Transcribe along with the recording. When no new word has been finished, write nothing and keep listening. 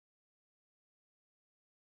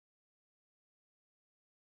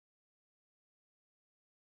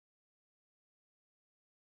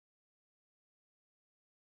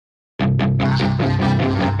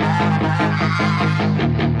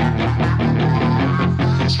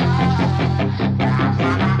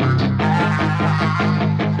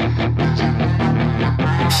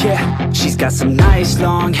got some nice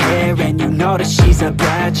long hair, and you know that she's a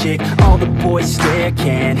bad chick. All the boys stare,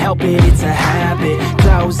 can't help it, it's a habit.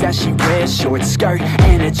 Clothes that she wears, short skirt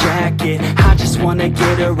and a jacket. I just wanna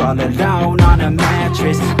get her all alone on a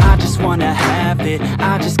mattress. I just wanna have it,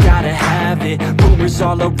 I just gotta have it. Rumors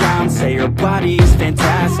all around say her body is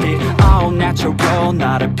fantastic. All natural,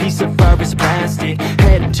 not a piece of fur is plastic.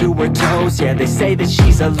 Head to her toes, yeah, they say that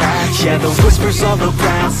she's a latch. Yeah, the whispers all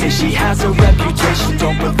around say she has a reputation.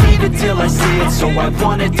 Don't believe it till I see it, so I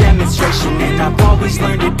want a demonstration. And I've always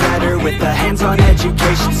learned it better with a hands-on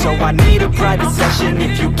education. So I need a private session,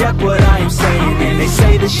 if you get what I am saying. And they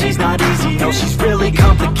say that she's not easy, no, she's really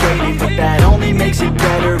complicated. But that only makes it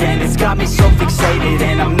better, and it's got me so fixated.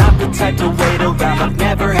 And I'm not the type to wait around, I've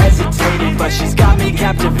never hesitated. But she's got me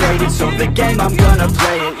captivated, so the game, I'm gonna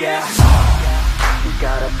play it, yeah. She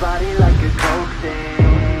got a body like a coke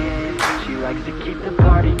thing. She likes to keep the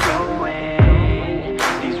party going.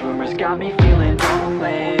 These rumors got me feeling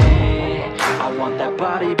lonely. I want that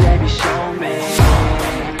body, baby, show me.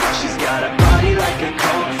 She's got a body like a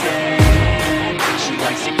coke thing. She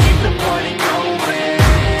likes to keep the party going.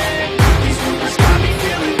 These rumors got me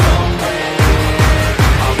feeling lonely.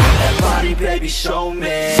 I want that body, baby, show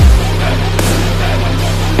me.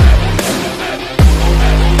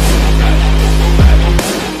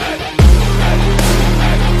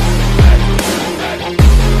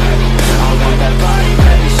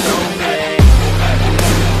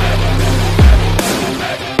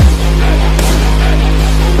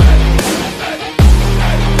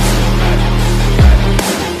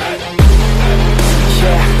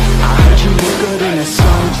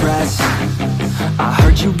 I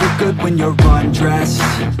heard you look good when you're undressed.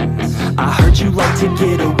 I heard you like to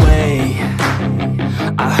get away.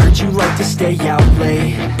 I heard you like to stay out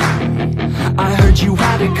late. I heard you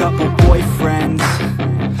had a couple boyfriends.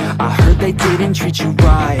 I heard they didn't treat you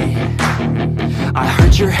right. I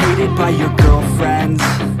heard you're hated by your girlfriends,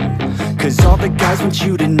 'cause all the guys want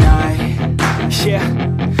you tonight. Yeah,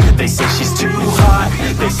 they say she's too hot,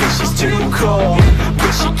 they say she's too cold.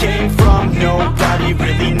 Where she came from, nobody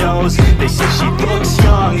really knows. They say she looks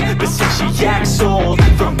young, but say she acts old.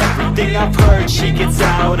 From everything I've heard, she gets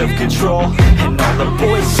out of control. And all the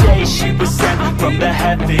boys say she was sent from the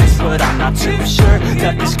heavens, but I'm not too sure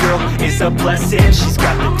that this girl is a blessing. She's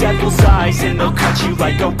got the devil's eyes, and they'll cut you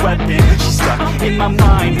like a weapon. She's stuck in my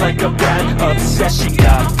mind like a bad obsession.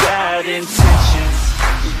 Got bad intentions.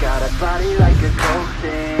 She got a body like a coke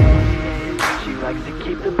thing. She likes to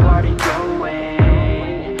keep the party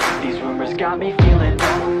going. These rumors got me feeling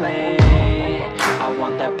lonely. I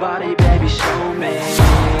want that body, baby, show me.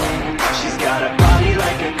 She's got a body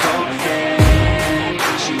like a coke thing.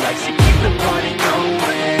 She likes to keep the party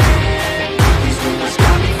going. These rumors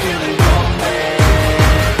got me feeling lonely.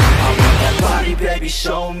 I want that body, baby,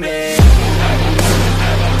 show me.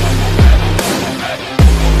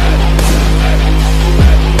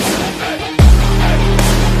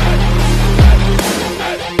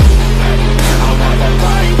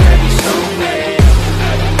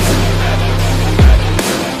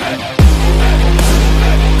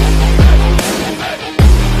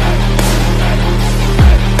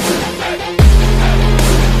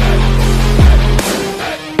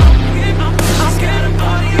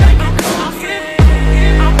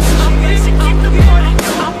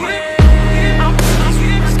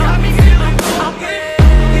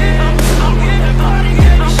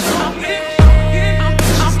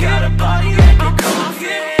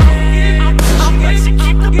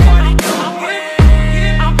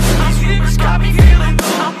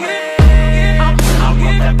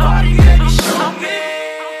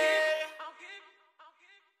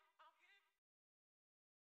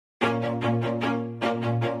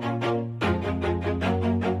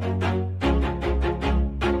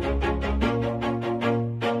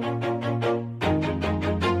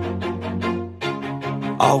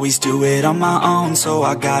 Always do it on my own, so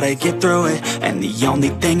I gotta get through it. And the only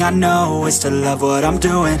thing I know is to love what I'm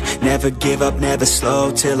doing. Never give up, never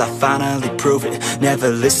slow, till I finally prove it. Never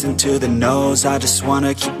listen to the no's, I just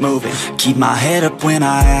wanna keep moving. Keep my head up when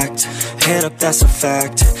I act, head up, that's a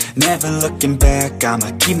fact. Never looking back,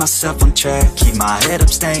 I'ma keep myself on track. Keep my head up,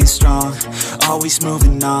 staying strong, always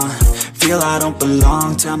moving on. Feel I don't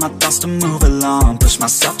belong, tell my thoughts to move along. Push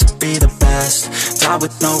myself to be the best, die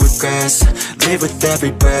with no regrets. Live with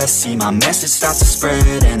every breath, see my message start to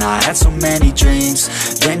spread. And I had so many dreams,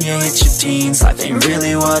 then you hit your teens. Life ain't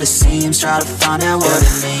really what it seems, try to find out what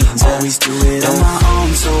it means. Always do it on my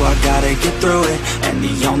own, so I gotta get through it. And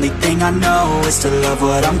the only thing I know is to love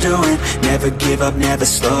what I'm doing. Never give up, never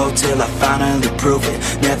slow, till I finally prove it.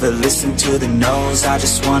 Never listen to the no's, I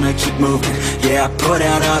just wanna keep moving. Yeah, I put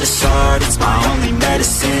out all the songs, heart, it's my only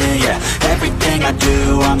medicine, yeah. Everything I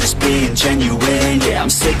do, I'm just being genuine, yeah. I'm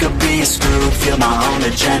sick of being screwed, feel my own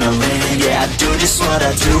adrenaline, yeah. I do just what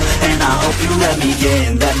I do, and I hope you let me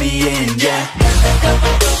in, yeah.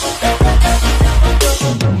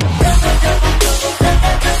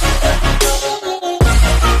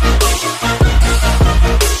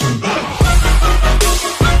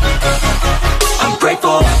 I'm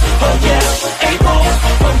grateful, oh yeah, able,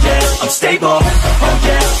 oh yeah, I'm stable, oh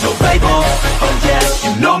yeah, no label, oh yeah,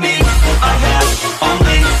 you know me, I have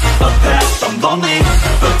only a path, I'm lonely,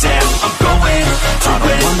 but damn, I'm going to win. I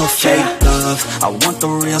don't want no fake love, I want the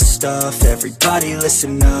real stuff. Everybody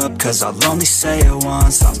listen up, cause I'll only say it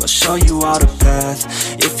once. I'm gonna show you all the path,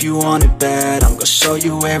 if you want it bad. I'm gonna show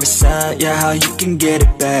you where it's at, yeah, how you can get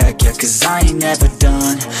it back, yeah. Cause I ain't never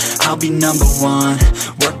done, I'll be number one.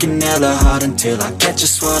 Working hella hard until I get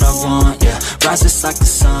just what I want, yeah. Rises like the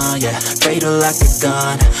sun, yeah, fatal like a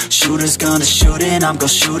gun. Shooter's gonna shoot and I'm gonna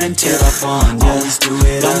shoot until I won, yeah. Always do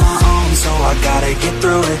it on my own, so I gotta get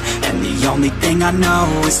through it. And the only thing I know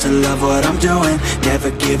is to love what I'm doing.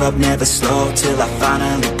 Never give up, never slow, till I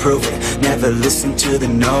finally prove it. Never listen to the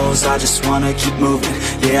no's, I just wanna keep moving.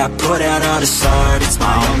 Yeah, I put out all this art, it's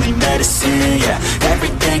my only medicine, yeah.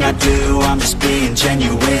 Everything I do, I'm just being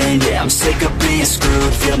genuine, yeah. I'm sick of being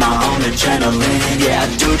screwed, feel my own adrenaline, yeah. I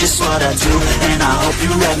do just what I do, and I hope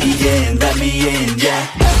you let me in, yeah.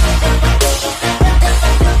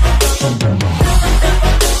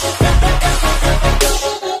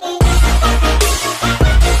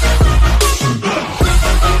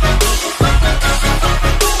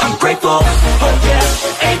 I'm grateful, oh yeah,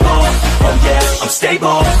 able, oh yeah, I'm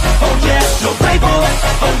stable, oh yeah, no label,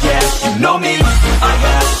 oh yeah, you know me, I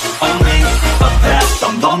have only a path,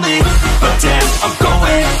 I'm lonely, but damn, I'm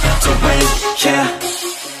going to win, yeah.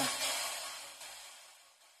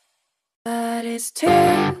 But it's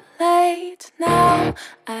too late now,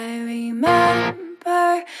 I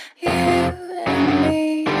remember you and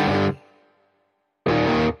me,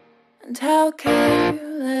 and how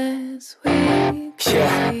careless we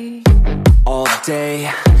could be. All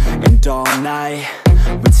day and all night,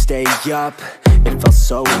 we'd stay up, it felt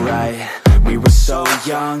so right. We were so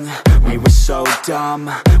young, we were so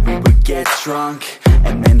dumb. We would get drunk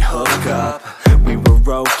and then hook up. We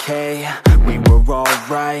were okay, we were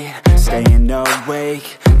alright, staying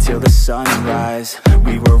awake till the sunrise.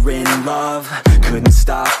 We were in love, couldn't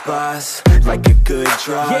stop us, like a good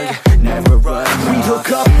drug, yeah. Never run off. We hook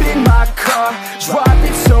up in my car,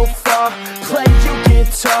 driving so far, play your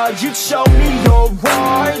guitar, you'd show me your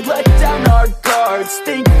art. Let down our guards,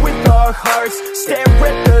 think with our hearts, stare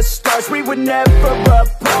at the stars, we were never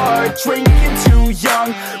apart. Drinking too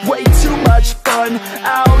young, way too much fun,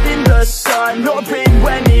 out in the sun, or in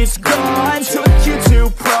when it's gone. Took you to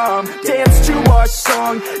prom, dance to our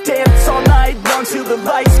song, dance all night long till the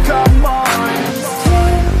lights come on.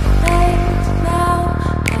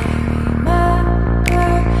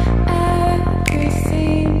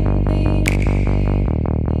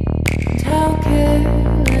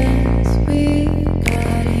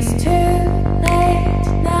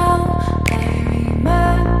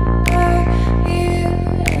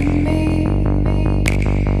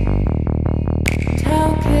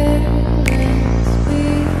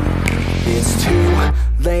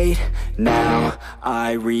 Late now,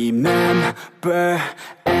 I remember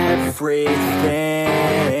everything,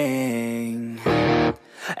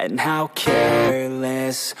 and how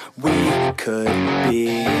careless we could be,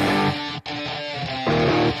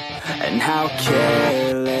 and how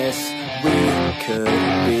careless we could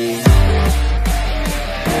be,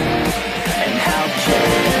 and how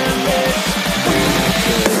careless we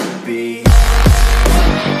could be.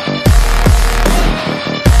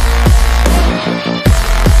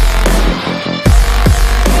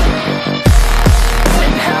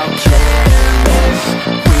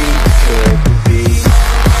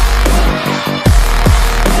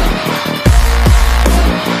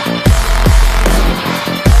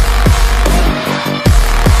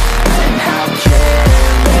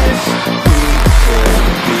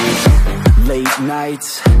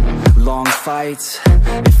 Nights, long fights,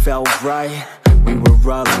 it felt right, we were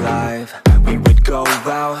alive. We would go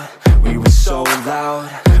out, we were so loud,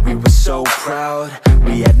 we were so proud,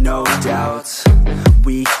 we had no doubts.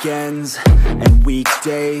 Weekends and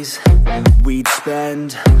weekdays, we'd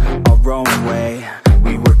spend our own way.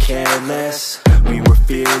 We were careless, we were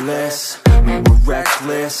fearless, we were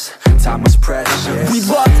reckless, time was precious. We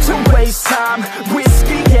loved to waste time,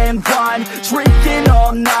 whiskey and wine, drinking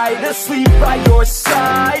all night, asleep by your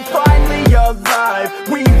side, finally alive.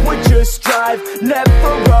 We would just drive, never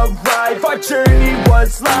arrive. Our journey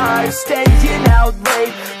was live, staying out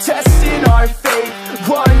late, testing our fate,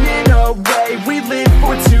 running away. We live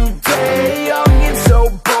for today, young and so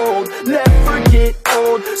bold, never get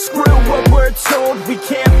old. Screw what we're told, we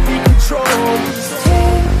can't be controlled. It's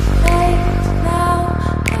too late now,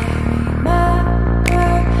 I remember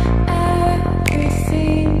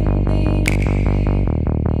everything.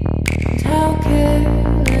 And how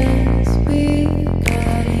careless we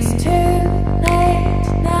got. It's too late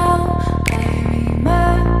now, I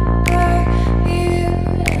remember you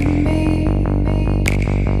and me.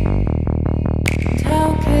 And how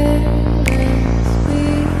careless we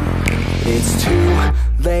got. It's too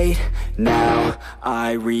late now,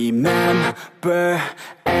 I remember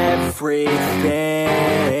everything,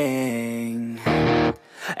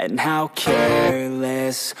 and how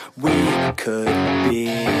careless we could be,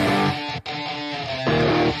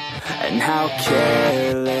 and how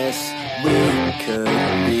careless we could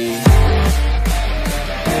be,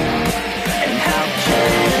 and how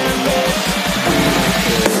careless we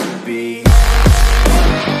could be.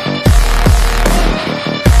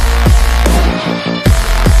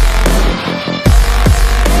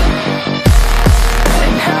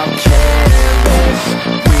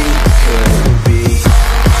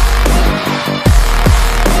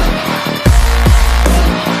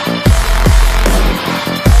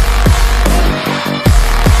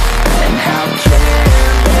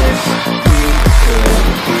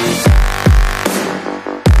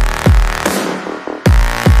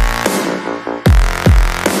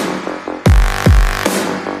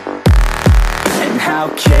 How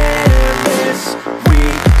careless we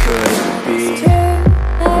could be. It's too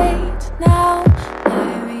late now, I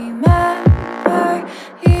remember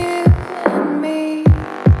you and me.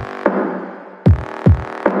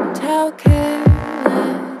 And how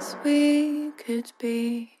careless we could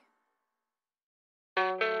be.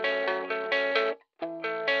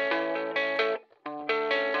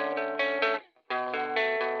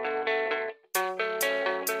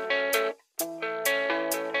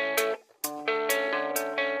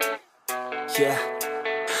 Yeah,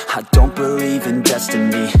 I don't believe in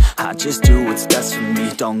destiny, I just do what's best for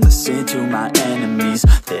me. Don't listen to my enemies,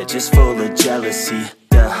 they're just full of jealousy.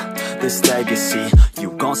 Yeah, this legacy,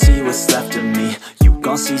 you gon' see what's left of me. You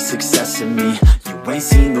gon' see success in me, you ain't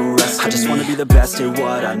seen the rest of me. I just wanna be the best at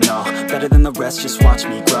what I know, better than the rest, just watch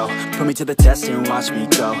me grow. Put me to the test and watch me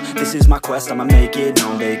go. This is my quest, I'ma make it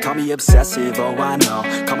known. They call me obsessive, oh I know.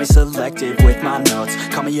 Call me selective with my notes,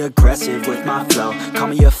 call me aggressive with my flow, call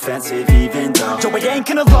me offensive even though Yo, I ain't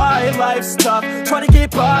gonna lie, life's tough. Try to get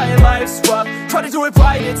by, life's rough. Try to do it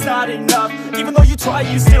right, it's not enough. Even though you try,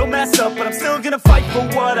 you still mess up. But I'm still gonna fight for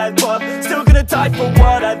what I love, still gonna die for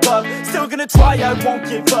what I love, still gonna try, I won't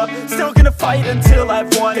give up, still gonna fight until I've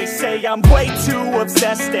won. They say I'm way too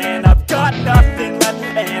obsessed and I've got nothing left,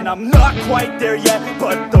 and I'm not quite there yet,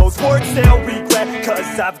 but those words they'll regret,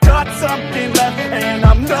 cause I've got something left and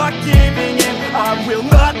I'm not giving in. I will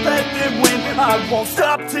not let them win, I won't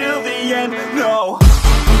stop till the end, no.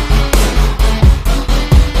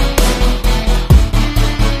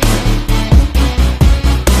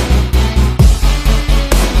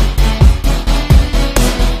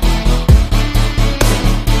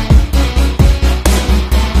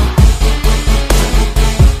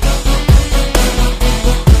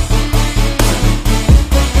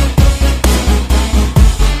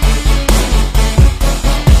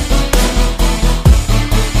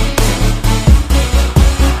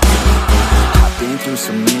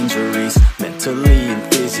 some injuries, mentally and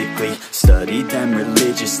physically. Studied them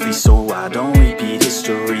religiously so I don't repeat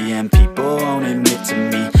history. And people won't admit to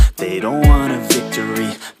me they don't want a victory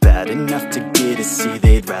bad enough to get a C.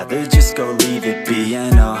 They'd rather just go leave it be.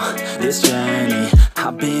 And oh, this journey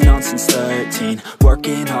I've been on since 13,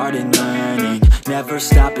 working hard and learning, never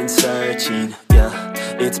stopping searching. Yeah,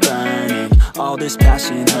 it's burning, all this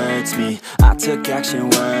passion hurts me. I took action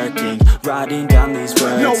working, writing down these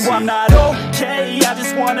words. No, I'm not okay, I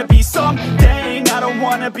just wanna be something. I don't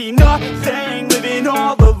wanna be nothing, living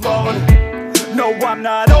all alone. No, I'm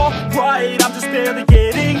not alright, I'm just barely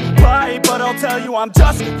getting by. But I'll tell you I'm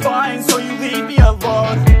just fine, so you leave me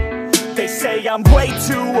alone. They say I'm way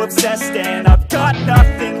too obsessed and I've got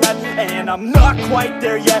nothing left, and I'm not quite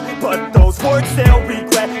there yet, but those words they'll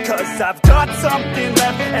regret, cause I've got something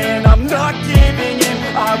left and I'm not giving in.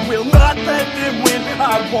 I will not let them win,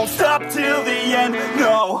 I won't stop till the end,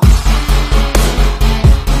 no.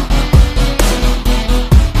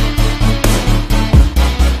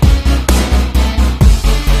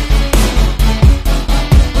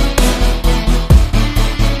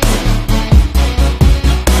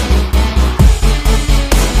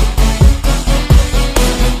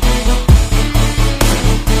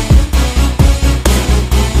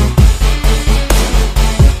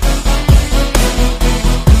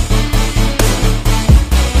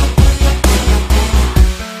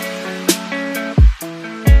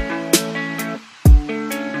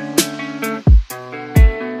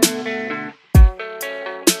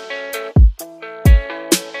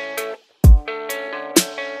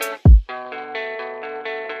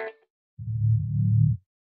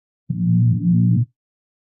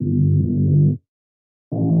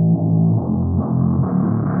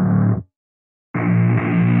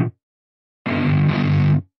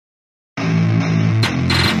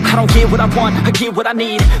 don't get what I want, I get what I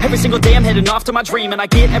need. Every single day I'm heading off to my dream, and I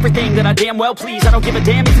get everything that I damn well please. I don't give a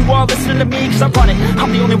damn if you all listening to me, cause I run it.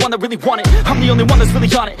 I'm the only one that really want it, I'm the only one that's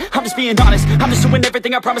really on it. I'm just being honest, I'm just doing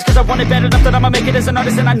everything I promise, cause I want it bad enough that I'ma make it as an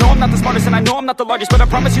artist. And I know I'm not the smartest, and I know I'm not the largest, but I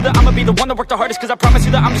promise you that I'ma be the one that worked the hardest. Cause I promise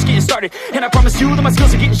you that I'm just getting started, and I promise you that my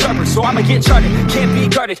skills are getting sharper. So I'ma get charted, can't be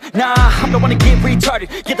guarded. Nah, I'm the one to get retarded.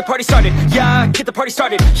 Get the party started, yeah, get the party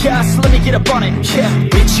started. Yeah, so let me get up on it, yeah.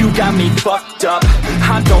 Bitch, you got me fucked up,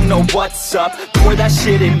 I don't know what's up. Pour that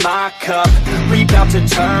shit in my cup, we bout to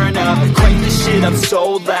turn up. Crank this shit up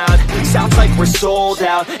so loud, sounds like we're sold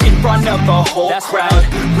out. In front of a whole crowd,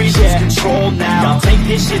 we lose control now. Don't take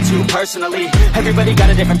this shit too personally, everybody got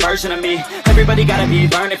a different version of me. Everybody gotta be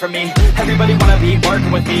learning from me, everybody wanna be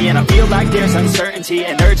working with me. And I feel like there's uncertainty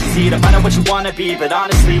and urgency to find out what you wanna be. But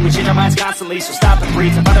honestly, we change our minds constantly, so stop and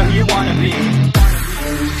breathe and find out who you wanna be.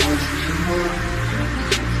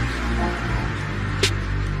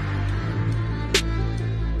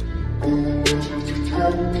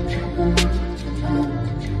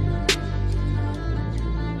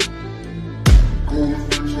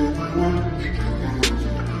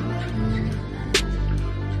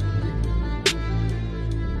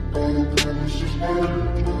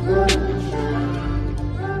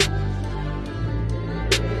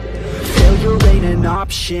 Failure ain't an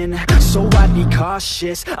option, so I'd be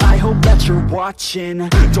cautious. I hope that you're watching,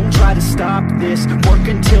 don't try to stop this. Work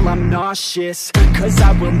until I'm nauseous, cause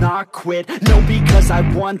I will not quit. No, because I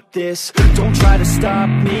want this, don't try to stop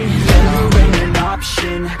me. Failure ain't an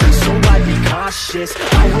option, so I'd be cautious.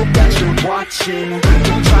 I hope that you're watching,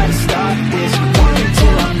 don't try to stop this. Work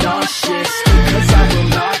until I'm nauseous, cause I will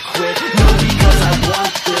not quit. No, because I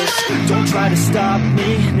want this, don't try to stop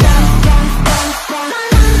me now.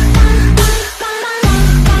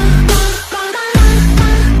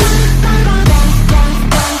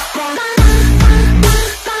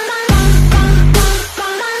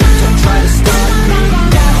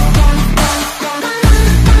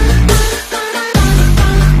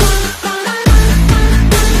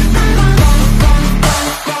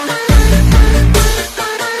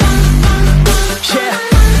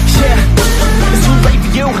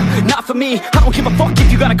 Me, I don't give a fuck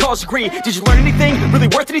if you got a college degree. Did you learn anything? Really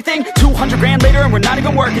worth anything? 200 grand later and we're not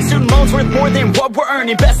even working. Student loans worth more than what we're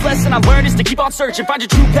earning. Best lesson I learned is to keep on searching. Find your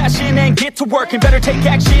true passion and get to work. And better take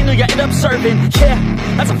action or you end up serving. Yeah,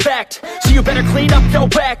 that's a fact. So you better clean up your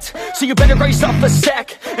act. So you better grow yourself a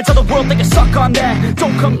sack and tell the world they can suck on that.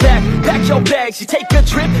 Don't come back, pack your bags. You take a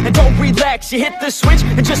trip and don't relax. You hit the switch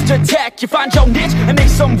and just attack. You find your niche and make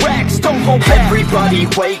some racks. Don't hold back. Everybody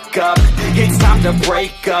wake up, it's time to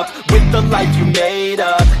break up with the life you made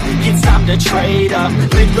up. It's time to trade up,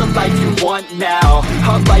 live the life you want now,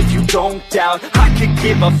 a life you don't doubt. I could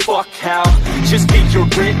give a fuck how, just get your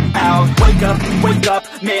grit out. Wake up,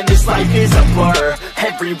 man, this life is a blur.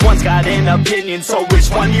 Everyone's got an opinion, so which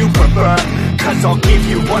one you prefer? Cause I'll give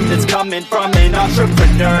you one that's coming from an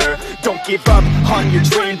entrepreneur. Don't give up on your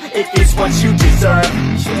dream, it is what you deserve.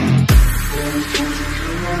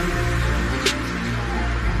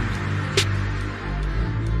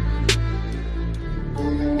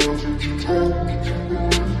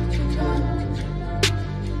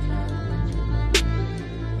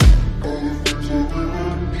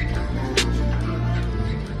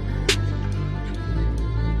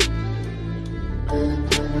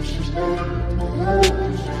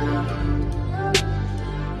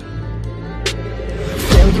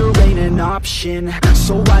 Failure ain't an option,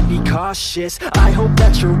 so I'd be cautious. I hope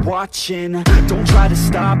that you're watching, don't try to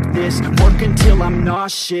stop this. Work until I'm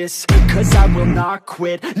nauseous, cause I will not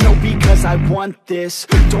quit. No, because I want this,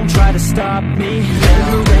 don't try to stop me.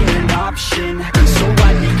 Failure ain't an option, so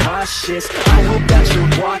I'd be cautious. I hope that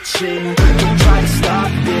you're watching, don't try to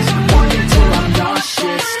stop this. Work until I'm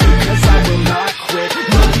nauseous, cause I will not quit.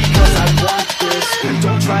 No, because I want this,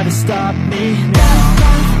 don't try to stop me now.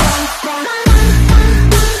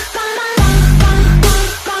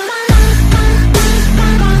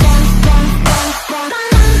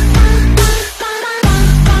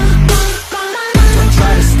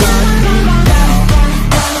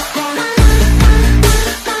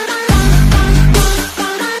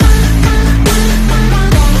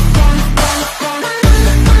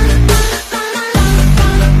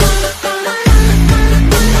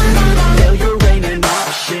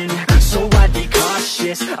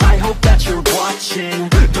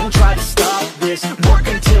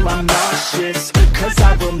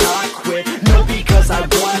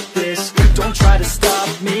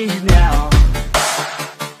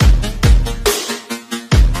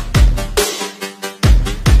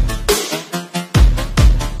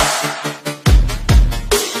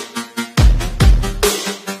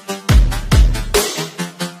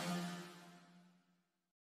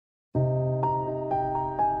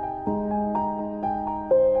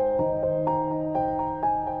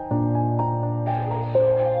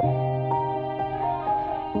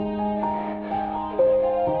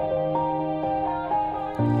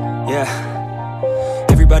 Yeah.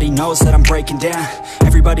 Everybody knows that I'm breaking down.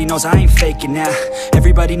 Everybody knows I ain't faking now.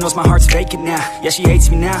 Everybody knows my heart's vacant now. Yeah, she hates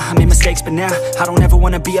me now, I made mistakes, but now I don't ever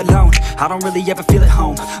wanna be alone. I don't really ever feel at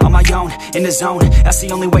home. On my own, in the zone, that's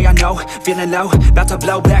the only way I know. Feeling low, about to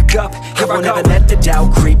blow back up. Here I won't ever let the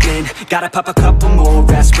doubt creep in. Gotta pop a couple more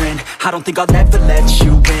aspirin. I don't think I'll ever let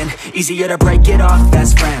you in. Easier to break it off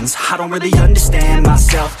best friends. I don't really understand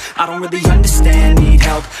myself. I don't really understand, need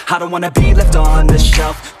help. I don't wanna be left on the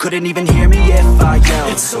shelf. Couldn't even hear me if I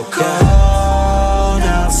yelled. It's so cold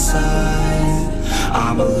outside,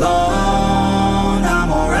 I'm alone,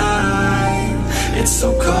 I'm alright. It's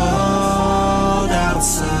so cold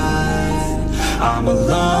outside, I'm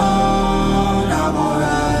alone, I'm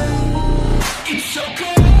alright. It's so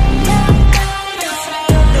cold.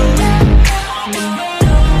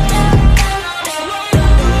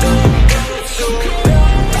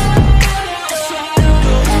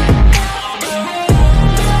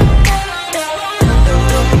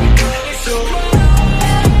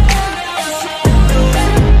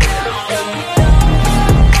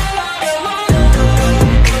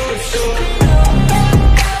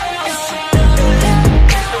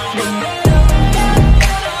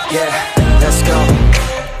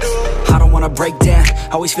 Break down,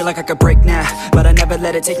 always feel like I could break now, but I never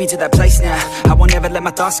let it take me to that place now. I won't ever let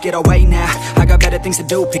my thoughts get away now. I got better things to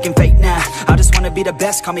do, picking fate now. I just wanna be the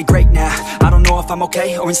best, call me great now. I don't know if I'm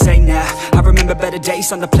okay or insane now. I remember better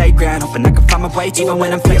days on the playground, hoping I can find my way even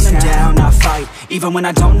when I'm feeling down. I fight, even when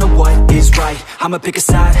I don't know what is right. I'ma pick a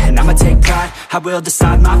side, and I'ma take pride. I will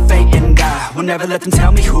decide my fate, and I will never let them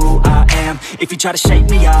tell me who I am. If you try to shape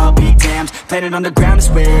me, I'll be damned. Planet on the ground is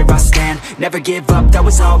where I stand. Never give up, that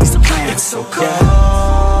was always the plan. It's so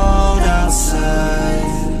cold outside,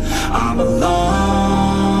 I'm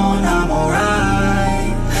alone, I'm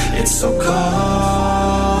alright. It's so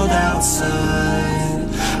cold outside,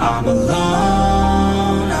 I'm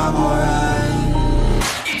alone, I'm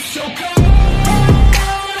alright. It's so cold.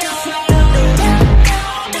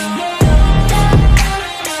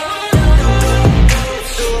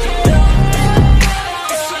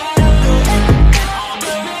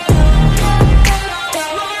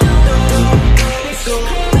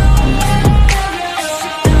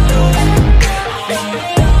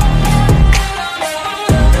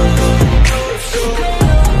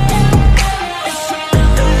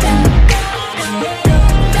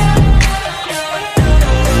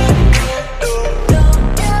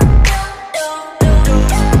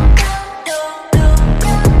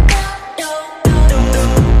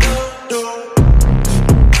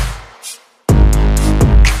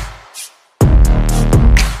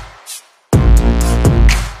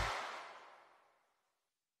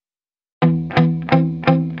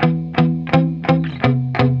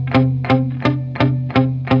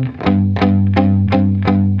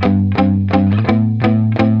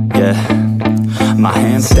 My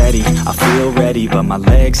hands steady, I feel ready, but my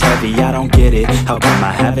legs heavy, I don't get it. How come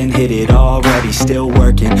I haven't hit it already? Still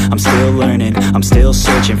working, I'm still learning, I'm still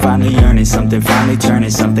searching, finally earning something, finally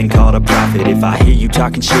turning something called a profit. If I hear you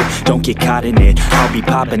talking shit, don't get caught in it. I'll be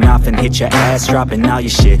popping off and hit your ass, dropping all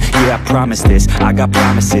your shit. Yeah, I promise this, I got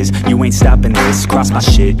promises, you ain't stopping this. Cross my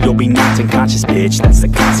shit, you'll be knocked unconscious, bitch. That's the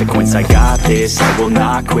consequence, I got this, I will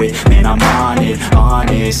not quit. Man, I'm on it,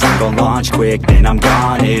 honest, I'm gon' launch quick, then I'm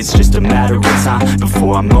gone. It's just a matter of time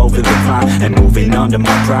before I'm over the climb and moving under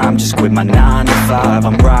my prime. Just quit my 9 to 5,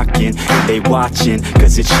 I'm rocking, and they watching,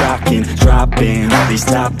 cause it's shocking. Dropping all these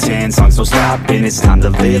top 10 songs, no stopping. It's time to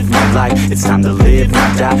live my life, it's time to live,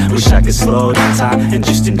 not die. Wish I could slow down time and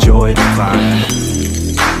just enjoy the climb.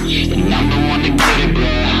 And I'm the one to get it, bro.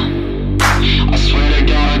 I swear to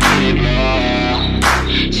God, I get it,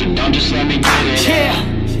 bro. So don't just let me get it.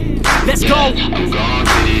 Yeah, let's go. I'm gonna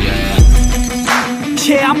get it, yeah.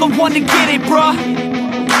 Yeah, I'm the one to get it, bruh.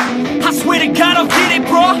 I swear to God I'll get it,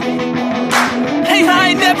 bruh. Hey, I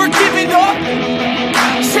ain't never giving up.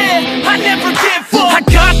 Yeah, I never give up. I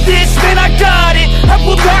got this, man, I got it. I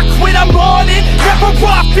will not quit, I'm on it. Never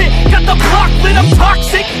rock it. Got the block lit, I'm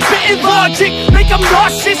toxic. Spitting logic, make them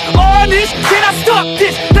nauseous. Honest, can I stop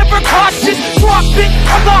this? Never cautious, drop it.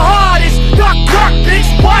 I'm the hardest. Knock, knock, bitch,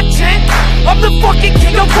 watch it. I'm the fucking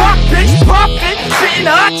king of rock, bitch. Pop it, spitting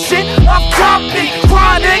hot shit. I'm topic,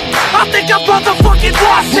 chronic. I think I'm motherfucking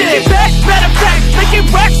lost it. Making back, matter of fact, making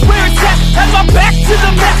racks where it's at. Have my back to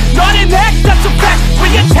the mat, not an act, that's a fact.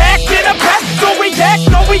 We attack in a pack, don't react,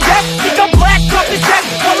 no react. Think I'm black, off his back.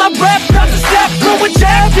 While I rap, bounce a step, throw a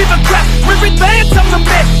jab, give a crap. We're advanced, I'm the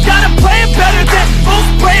man. Got a plan better than most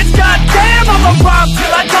brands. Goddamn, I'm a rhyme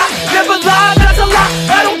till I die. Never lie, that's a lie.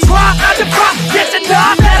 I don't try, I defy. Get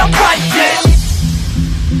denied that I'm right, yeah.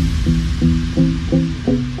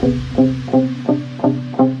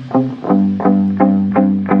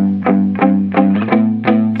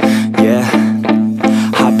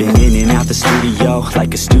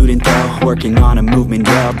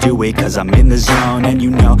 and you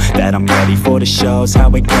know that I'm ready for the shows. How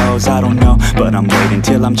it goes, I don't know, but I'm waiting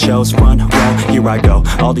till I'm chose. Front row, here I go.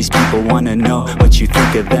 All these people wanna know what you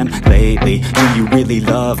think of them lately. Do you really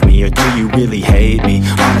love me, or do you really hate me?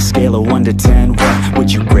 On a scale of 1 to 10, what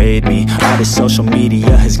would you grade me? All this social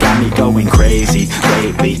media has got me going crazy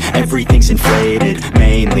lately. Everything's inflated,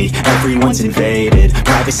 mainly everyone's invaded.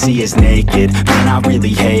 Privacy is naked, man, I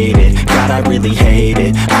really hate it. God, I really hate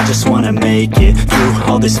it. I just wanna make it through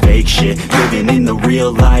all this fake shit. Living in the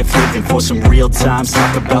real life, living for some real times.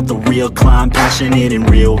 Talk about the real climb, passionate in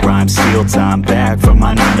real rhymes. Steal time back from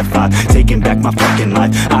my 9 to 5, taking back my fucking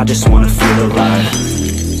life. I just wanna feel alive.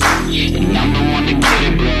 And I'm the one to get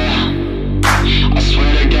it, bro. I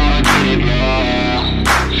swear to God I get it,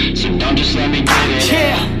 bro. So don't just let me get it.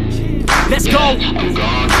 Yeah, let's go. I'm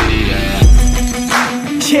gonna get it,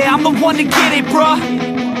 Yeah, I'm the one to get it, bruh.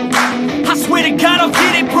 I swear to God I'll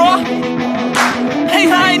get it, bruh. Hey,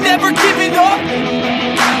 I ain't never giving up.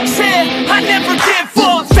 Yeah, I never give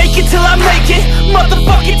up. Fake it till I make it,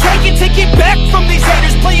 motherfucking take it back from these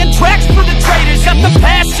haters. Playing tracks for the traitors. Got the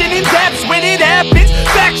passion in depths when it happens.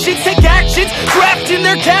 Factions take actions, drafting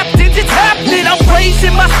their captains. It's happening, I'm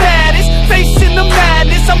raising my status, facing the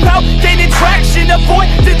madness. I'm out gaining traction, avoid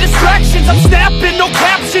the distractions. I'm snapping, no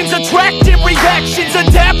captions, attracting reactions.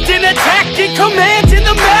 Adapting, attacking, commanding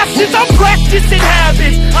the masses. I'm practicing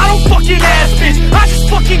habits, I don't fucking ask bitch, I just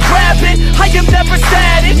fucking grab it. I am never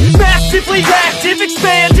static, massively active,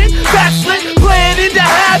 expanding, backslid, playing into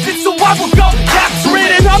habits. So I will go capture it,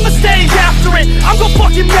 and I'ma stay after it. I'm gon'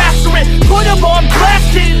 fucking master it, put them on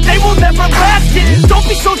blast it. They will never last it, don't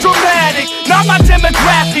be so dramatic. Not my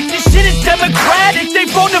demographic, this shit is democratic. They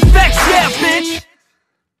vote Neffex, yeah bitch.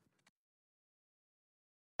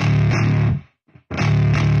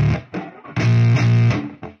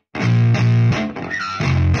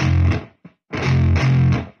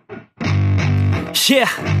 Yeah,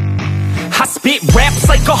 I spit raps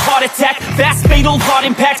like a heart attack, fast fatal heart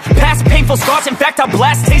impact, past painful scars. In fact, I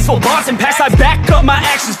blast tasteful bars and past. I back up my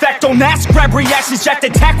actions, fact don't ask, grab reactions, jacked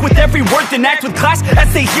attack with every word, then act with class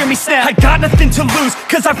as they hear me snap. I got nothing to lose,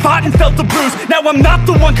 cause I fought and felt the bruise. Now I'm not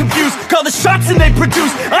the one confused, call the shots and they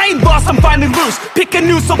produce. I ain't lost, I'm finally loose, pick a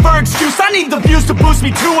new silver excuse. I need the views to boost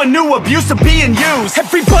me to a new abuse of being used.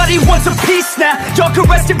 Everybody wants a piece now, y'all can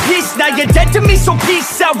rest in peace now. You're dead to me, so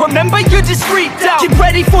peace out. Remember, you're just freaked out. Get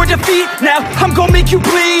ready for defeat now, I'm gonna make you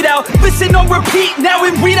bleed out. Listen on repeat now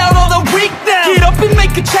and weed out all the weak now. Get up and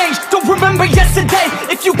make a change, don't remember yesterday.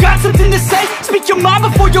 If you got something to say, speak your mind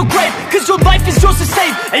before your grave. Cause your life is yours to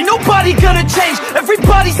save, ain't nobody gonna change.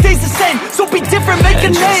 Everybody stays the same, so be different, make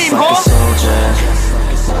a name, like huh? a soldier,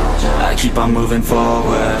 I keep on moving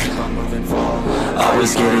forward,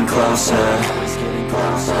 always getting closer.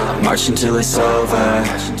 I march until it's over,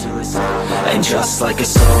 and just like a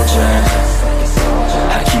soldier,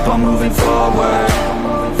 I keep on moving forward,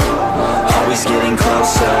 always getting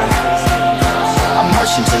closer. I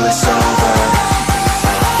march until it's over,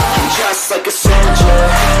 and just like a soldier,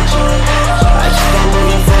 I keep on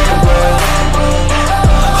moving forward,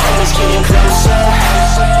 always getting closer.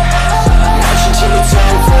 I march until it's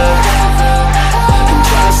over, and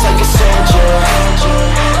just like a soldier,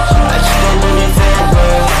 I keep on moving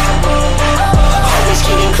forward, always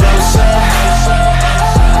getting closer.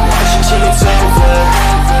 I march until it's over.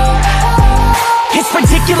 It's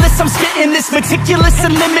ridiculous, I'm spitting this meticulous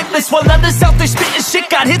and limitless, while others out there spitting shit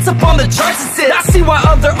got hits up on the charts and shit. I see why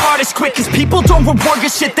other artists quit, cause people don't reward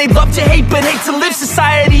good shit. They love to hate but hate to live.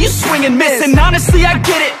 Society, you swing and miss, and honestly I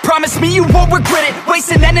get it. Promise me you won't regret it.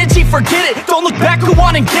 Wasting energy, forget it. Don't look back, go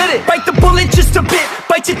on and get it. Bite the bullet just a bit,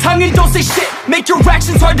 bite your tongue and don't say shit. Make your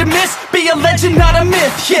actions hard to miss, be a legend not a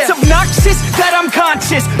myth. Yeah. It's obnoxious that I'm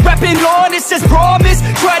conscious, rapping honest as promise.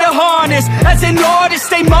 Try to harness, as an artist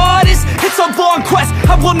stay modest. It's a long quest,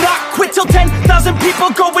 I will not quit till 10,000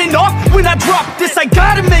 people going off when I drop this. I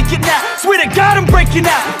gotta make it now, swear to God I'm breaking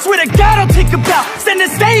out. Swear to God I'll take a bow, stand the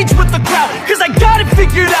stage with the crowd, cause I got it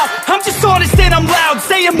figured out. I'm just honest and I'm loud,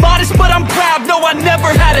 saying modest but I'm proud. No, I never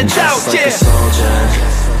had a doubt, Just like a soldier,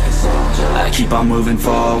 I keep on moving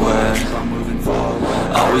forward,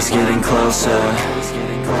 always getting closer.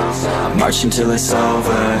 I march until it's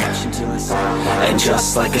over, and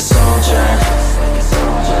just like a soldier,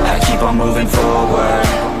 I keep on moving forward,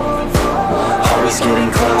 always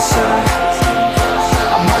getting closer.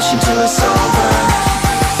 I march until it's over,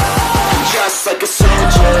 and just like a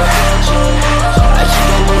soldier, I keep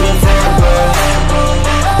on moving forward,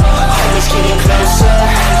 always getting closer.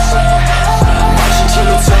 I march until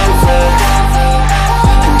it's over,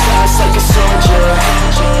 and just like a soldier,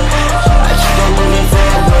 I keep on moving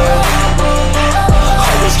forward,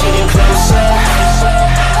 always getting closer.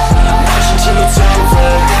 I march until it's over.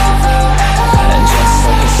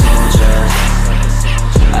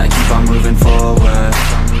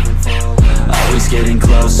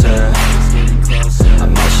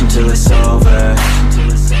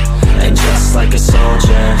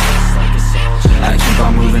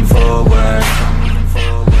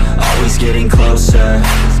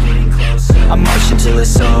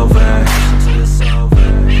 it's over.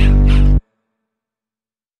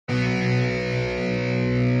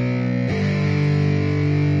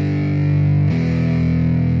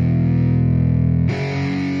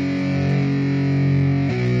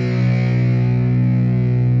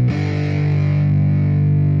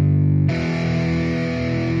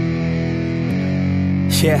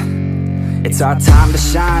 Yeah, it's our time to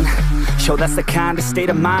shine. Yo, that's the kind of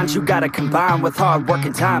state of mind you gotta combine with hard work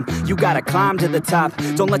and time. You gotta climb to the top.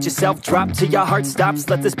 Don't let yourself drop till your heart stops.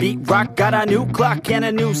 Let this beat rock. Got a new clock and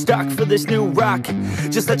a new stock for this new rock.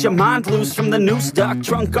 Just let your mind loose from the new stock.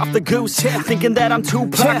 Drunk off the goose, thinking that I'm too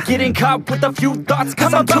pop. Getting caught with a few thoughts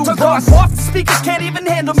cause I'm too lost. Off, the speakers can't even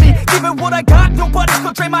handle me. Giving what I got, nobody's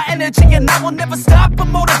gonna drain my energy. And I will never stop,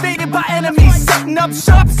 I'm motivated by enemies. Setting up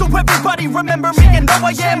shop so everybody remember me. And though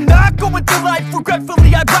I am not going through life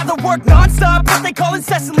regretfully, I'd rather work non-stop, what they call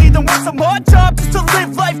incessantly, than work some odd job just to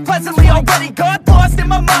live life pleasantly. Already got lost in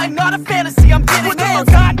my mind, not a fantasy, I'm getting it.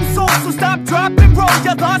 Forgotten soul, so stop, drop, and roll.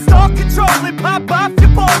 You lost all control and pop off your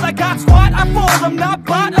ball. I got squat, I fold, I'm not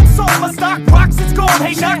bought, I'm sold. My stock rocks, it's gold.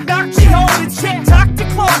 Hey, knock, knock, she home, it's shit, talk to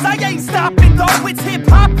close. I ain't stopping though, it's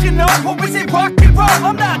hip-hop, you know. Or is it rock and roll?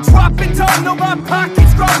 I'm not dropping down, no, my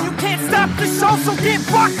pocket's grown. You can't stop the show, so get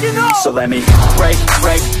rockin' on. So let me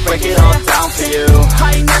break it all down for you.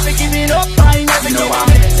 I ain't never giving up, I ain't never You know giving I'm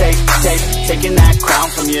taking that crown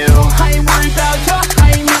from you. I ain't worried about you,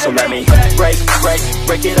 I ain't never So let me back.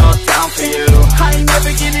 break it all down for you. I ain't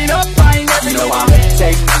never giving up, I ain't never You know giving I'm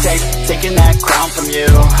up. taking that crown from you.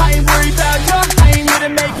 I ain't worried about you, I ain't here to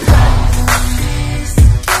make plans.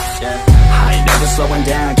 I ain't never slowing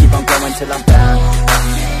down, keep on going till I'm down.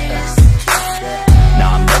 No,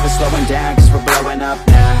 I'm never slowing down, cause we're blowing up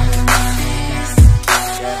now.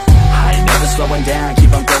 I ain't never slowing down,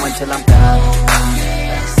 keep on going till I'm down.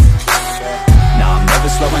 No, I'm never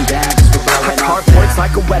slowing down, cause we're blowing up. Hard words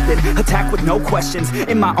like a weapon, attack with no questions.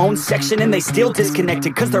 In my own section and they still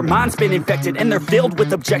disconnected, cause their mind's been infected and they're filled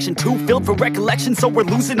with objection. Too filled for recollection, so we're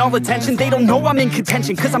losing all attention. They don't know I'm in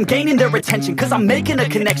contention, cause I'm gaining their attention. Cause I'm making a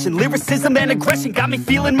connection, lyricism and aggression got me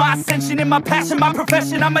feeling my ascension. In my passion, my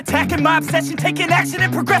profession, I'm attacking my obsession. Taking action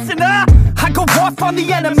and progressing, I go off on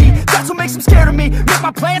the enemy, that's what makes them scared of me. Make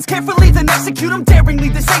my plans carefully, then execute them daringly.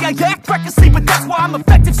 They say I act recklessly, but that's why I'm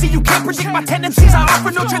effective. See, you can't predict my tendencies, I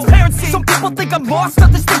offer no transparency. Some people think I'm lost,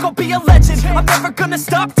 others think I'll be a legend. I'm never gonna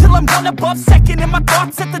stop till I'm one above second. And my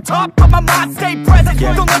thoughts at the top, but my mind stay present.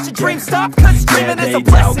 Don't let your dreams stop, cause dreaming is a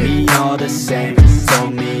blessing. They tell me all the same,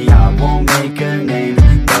 told me I won't make a name.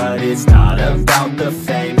 But it's not about the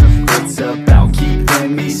fame, it's about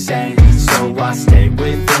keeping me sane. So I stay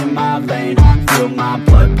within my lane, feel my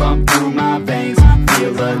blood pump through my veins.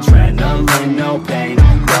 Feel adrenaline, no pain,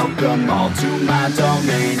 welcome all to my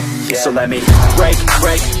domain. So let me break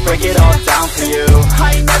it all down for you.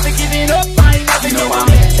 I ain't never giving up, I ain't never You know giving I'm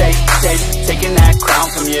up. taking that crown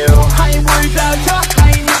from you. I ain't worried about you, I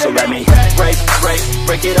ain't So never let me back.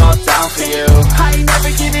 break it all down for you. I ain't never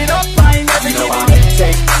giving up, I ain't never You know giving I'm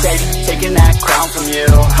up. taking that crown from you.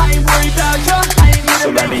 I ain't worried about you, I ain't never So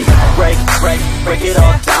let me back. break it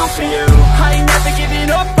all down for you. I ain't never giving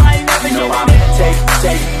up, I ain't never You know giving I'm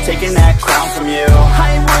up. taking that crown from you.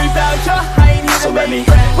 I ain't worried about you, I ain't here So to let me make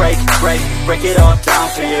plans. break it all down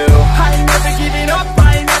for you. I ain't never giving up,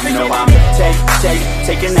 I ain't never You know giving I'm up.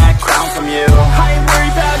 taking that crown from you. I ain't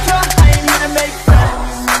worried about you, I ain't here to make plans.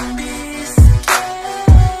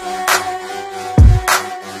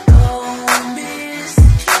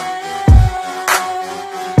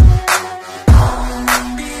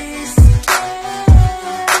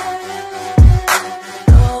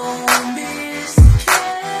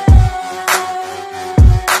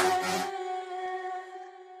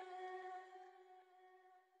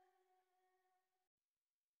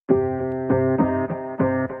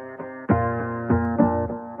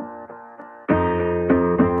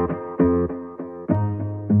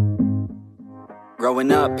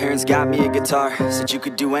 Growing up, parents got me a guitar. Said you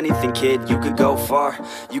could do anything, kid, you could go far.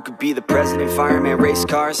 You could be the president, fireman, race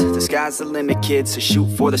cars. The sky's the limit, kid, so shoot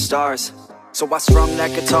for the stars. So I strummed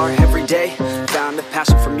that guitar every day. Found the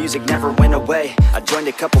passion for music never went away. I joined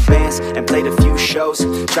a couple bands and played a few shows.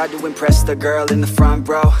 Tried to impress the girl in the front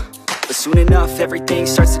row. But soon enough, everything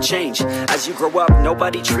starts to change. As you grow up,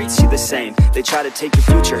 nobody treats you the same. They try to take your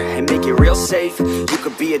future and make it real safe. You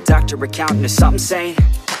could be a doctor, accountant, or something sane.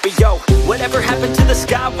 But yo, whatever happened to the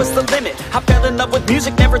sky was the limit. I fell in love with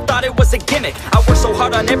music, never thought it was a gimmick. I worked so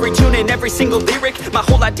hard on every tune and every single lyric. My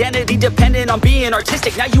whole identity depended on being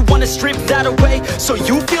artistic. Now you wanna strip that away, so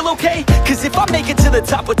you feel okay? Cause if I make it to the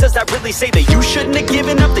top, what does that really say? That you shouldn't have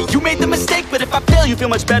given up, that you made the mistake? But if I fail, you feel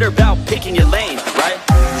much better about picking your lane, right?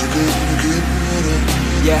 You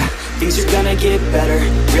Yeah, things are gonna get better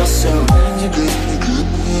real soon.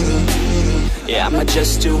 Yeah, I'ma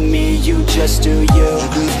just do me, you just do you.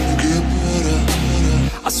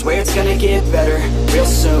 I swear it's gonna get better real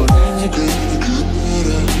soon.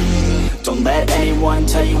 Don't let anyone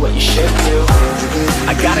tell you what you should do.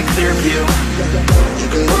 I got a clear view,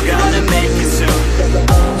 we're gonna make it soon.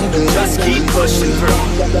 Just keep pushing through.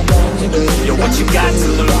 You're what you got to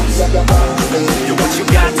lose. You're what you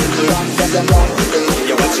got to lose.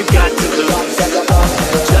 You're what you got to lose.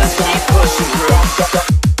 Just keep pushing through.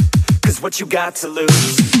 Cause what you got to lose,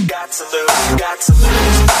 got to lose, got to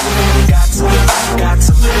lose, got to lose, got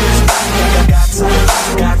to lose, got to lose,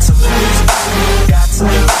 got to lose, got to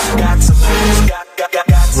lose, got to lose,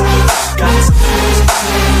 got to lose, got to lose,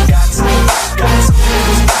 got to lose,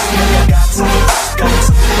 got to lose, got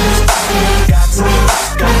to lose, got to lose.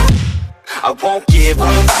 I won't give up,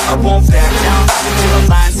 I won't back down until I'm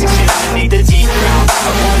lying 6 feet underneath the deep ground. I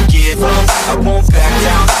won't give up, I won't back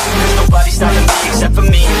down. There's nobody stopping me except for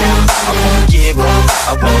me now. I won't give up,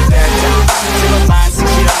 I won't back down until I'm lying 6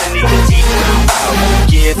 feet underneath the deep ground. I won't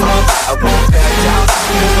give up, I won't back down.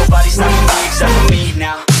 There's nobody stopping me except for me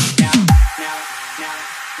now.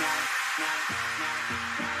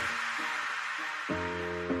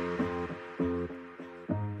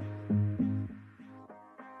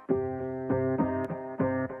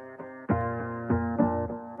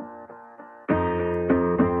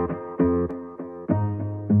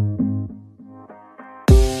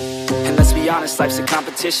 Honest, life's a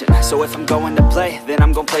competition, so if I'm going to play, then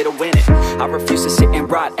I'm gonna play to win it. I refuse to sit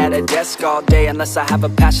and rot at a desk all day unless I have a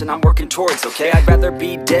passion I'm working towards, okay? I'd rather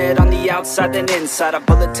be dead on the outside than inside. A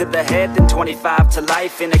bullet to the head than 25 to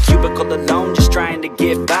life in a cubicle alone, just trying to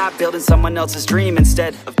get by, building someone else's dream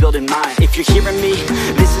instead of building mine. If you're hearing me,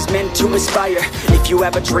 this is meant to inspire. If you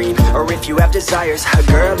have a dream, or if you have desires, a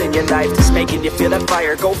girl in your life that's making you feel that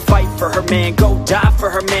fire, go fight for her man, go die for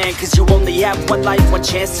her man. Cause you only have one life, one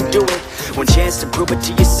chance to do it, one chance to prove it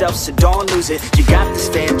to yourself, so don't lose it. You got this,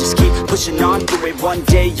 fam, just keep pushing on through it. One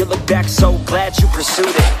day you'll look back so glad you pursued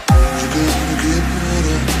it.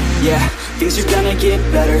 Yeah, things are gonna get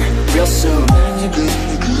better real soon.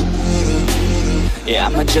 Yeah,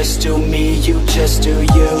 I'ma just do me, you just do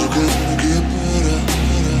you.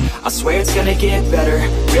 I swear it's gonna get better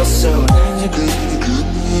real soon.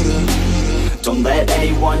 Don't let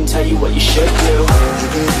anyone tell you what you should do.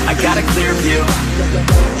 I got a clear view,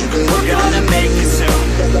 we're gonna make it soon.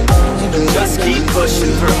 Just keep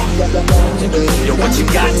pushing through. You're what you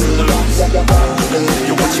got to lose.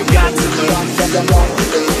 You're what you got to lose.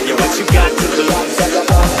 You're what you got to lose.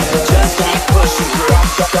 Just keep pushing through.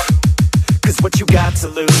 Cause what you got to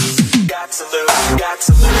lose, got to lose, got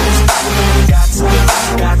to lose, got to lose,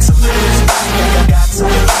 got to lose, got to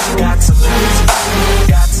lose, got to lose,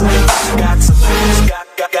 got to lose, got to lose, got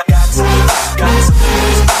to lose, got to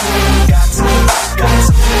lose, got to lose, got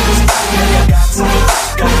to lose,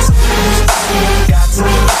 got to lose, got to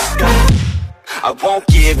lose. I won't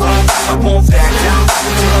give up, I won't back down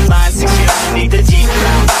until I'm lying 6 feet underneath the deep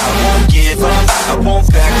ground. I won't give up, I won't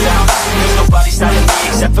back down. There's nobody stopping me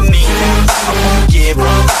except for me now. I won't give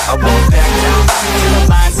up, I won't back down until I'm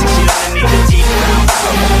lying 6 feet underneath the deep ground.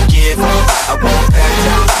 I won't give up, I won't back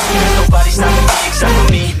down. There's nobody stopping me except for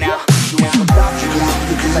me now. You won't stop me now,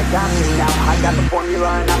 because I got this now. I got the formula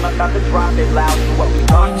and I'm about to drop it loud. So what we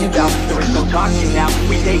talking about? There is no talking now.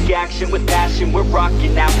 We take action with passion, we're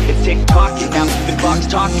rocking now. It's tick-tocking now, the clock's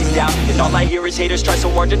talking down. And all I hear is haters try so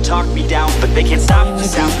hard to talk me down, but they can't stop the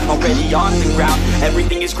sound, already on the ground.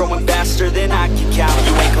 Everything is growing faster than I can count.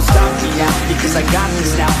 You ain't gon' stop me now, because I got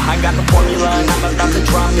this now. I got the formula and I'm about to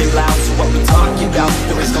drop it loud. So what we talking about?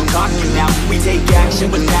 There is no talking now. We take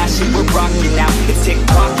action with passion, we're rocking now. It's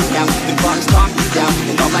tick-tocking now, the clock's talking down.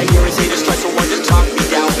 And all I hear is haters try so hard to talk me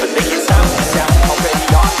down, but they can't stop the sound, already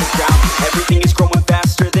on the ground. Everything is growing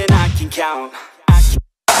faster than I can count.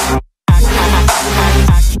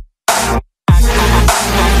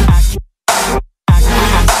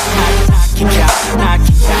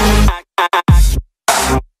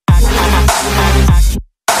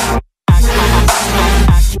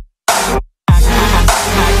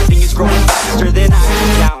 Everything is growing faster than I can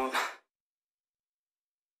count.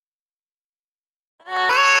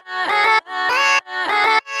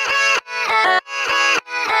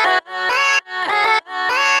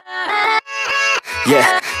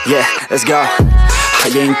 Yeah, let's go. I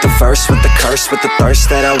ain't the first with the curse, with the thirst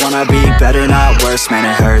that I wanna be better, not worse. Man,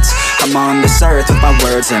 it hurts. I'm on this earth with my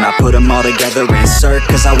words, and I put them all together, insert,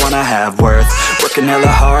 cause I wanna have worth. Working hella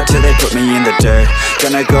hard till they put me in the dirt.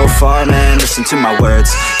 Gonna go far, man, listen to my words.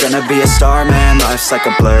 Gonna be a star, man, life's like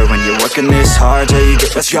a blur. When you're working this hard, yeah, you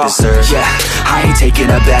get what you deserve. Yeah, I ain't taking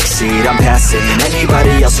a backseat, I'm passing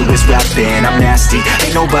anybody else who is rapping. I'm nasty,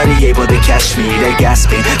 ain't nobody able to catch me. They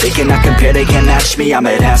gasping, they cannot compare, they can't match me. I'm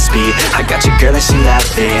at half speed, I got your girl and she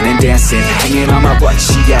laughing and dancing, hanging on my butt,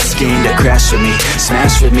 she asking to crash with me,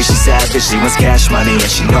 smash with me. She savage, she wants cash money, and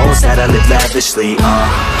she knows that I live lavishly.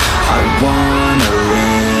 I wanna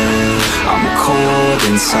live, I'm cold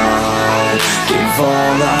inside. Give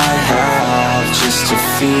all I have just to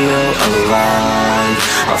feel alive.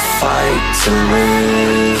 I fight to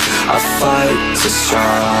live, I fight to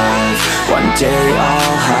strive. One day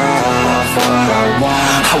I'll have what I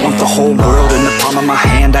want. I want the whole world in the palm of my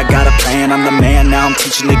hand. I got a plan, I'm the man. Now I'm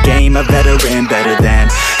teaching the game, a veteran, better than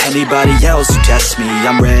anybody else who tests me.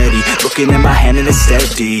 I'm ready, looking at my hand and it's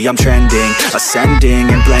steady. I'm trending, ascending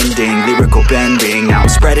and blending, lyrical bending. Now I'm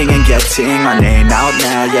spreading and getting my name out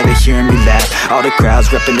now. Yeah, they hearing me laugh, all the crowds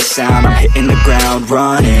repping the sound. I'm hitting the ground,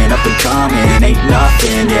 running, up and coming, ain't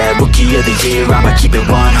nothing. Yeah, rookie of the year, I'ma keep it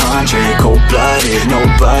 100. Cold-blooded, no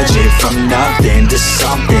budget, from nothing to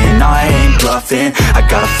something. I ain't bluffing, I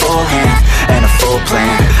got a full hand and a full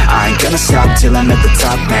plan. I ain't gonna stop till I'm at the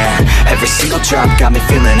top, man. Every single drop got me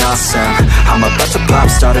feeling awesome. I'm about to pop,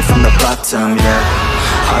 started from the bottom, yeah.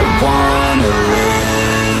 I wanna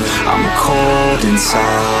live, I'm cold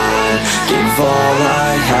inside. Give all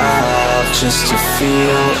I have just to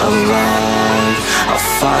feel alive. I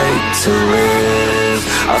fight to live,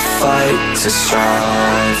 I fight to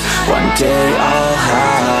strive. One day I'll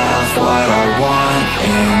have what I want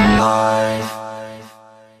in life.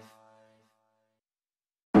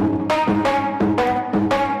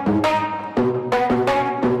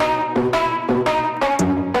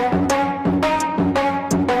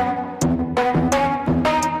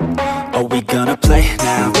 Are we gonna play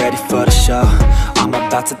now? Ready for the show? I'm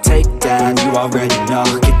about to take down, you already know.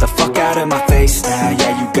 Get the fuck out of my face now,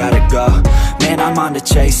 yeah, you gotta go. Man, I'm on the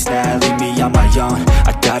chase now, leave me on my own.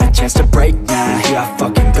 I got a chance to break now, here I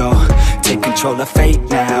fucking go. Take control of fate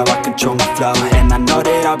now, I control my flow. And I know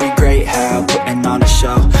that I'll be great, how putting on a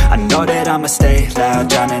show. I know that I'ma stay loud,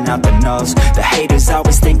 drowning out the noise. The haters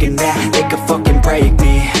always thinking that they could fucking break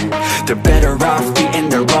me. They're better off eating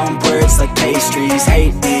their own words like pastries.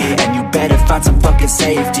 Hate me, and you better find some fucking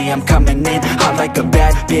safety. I'm coming in hot like a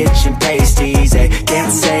bad bitch in pasties. They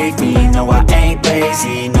can't save me, no I ain't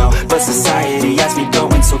lazy, no. But society has me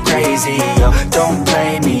going so crazy, yo. Don't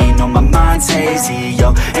blame me, no my mind's hazy,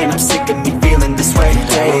 yo. And I'm sick of me feeling this way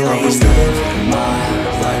daily. I'll always live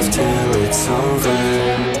my life till it's over,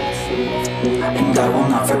 and I will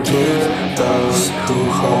not forgive those who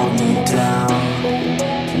hold me down.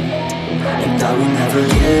 And I will never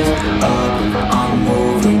give up, I'm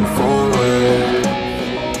moving forward.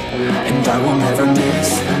 And I will never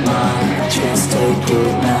miss my chance, take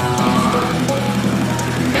it now.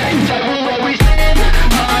 And I will always live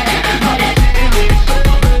my life till it's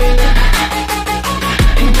over,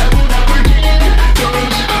 and I will never give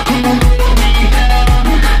those who hold me down.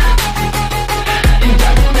 And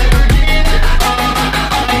I will never give up,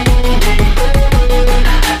 I'm moving forward.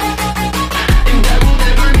 And I will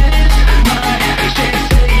never miss my chance,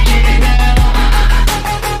 take it now.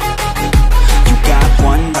 You got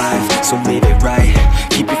one life, so live it right.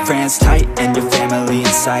 Keep your friends tight and your family in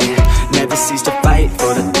sight. Never cease to fight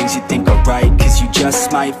for the things you think are right, cause you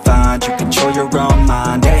just might find you control your own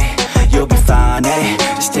mind, eh? You'll be fine, eh?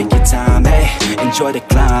 Just take your time, eh? Enjoy the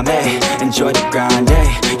climb, eh? Enjoy the grind,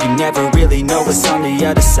 eh? You never really know what's on the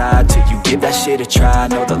other side till you give that shit a try.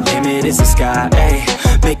 Know the limit is the sky, eh?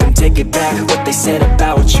 Make them take it back, what they said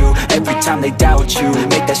about you. Every time they doubt you,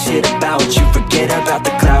 make that shit about you. Forget about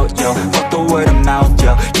the clout, yo. Fuck the word of mouth,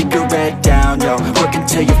 yo. Keep your head down, yo. Work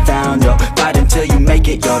until you're found, yo. Fight until you make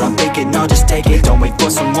it, yo. Don't think it, no, just take it. Don't wait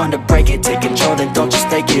for someone to break it. Take control, then don't just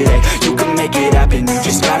take it, eh? You can make it happen, you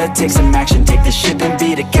just gotta take some action. Take the ship and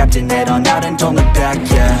be the captain. Head on out and don't look back,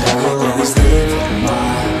 yeah. I will always live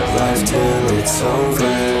my life till it's over,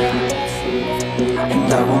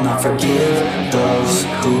 and I will not forgive those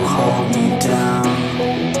who hold me down.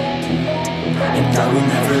 And I will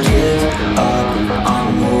never give up,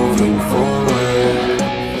 I'm moving forward.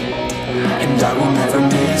 And I will never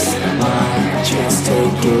miss my chance,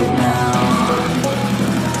 take it now.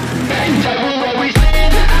 And I will always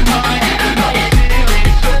live my life till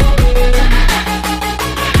it's over,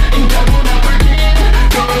 and I will never give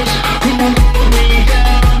those who hold me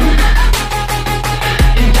down.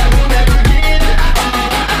 And I will never give up,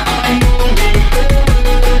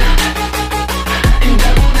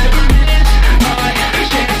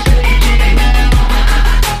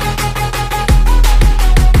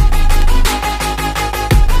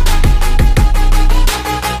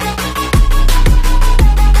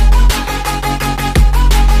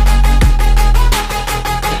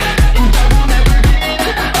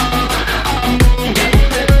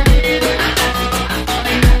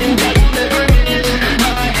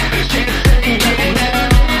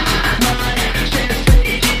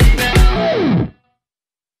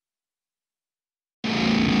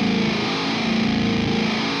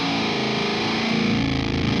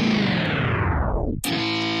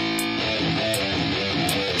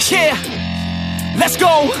 Yeah, let's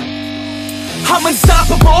go. I'm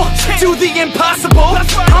unstoppable, do the impossible.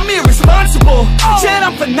 I'm irresponsible, yet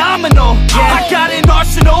I'm phenomenal. I got an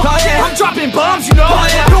arsenal, I'm dropping bombs, you know.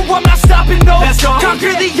 No, I'm not stopping, no.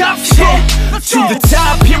 Conquer the obstacle. To the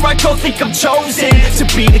top, here I go, think I'm chosen to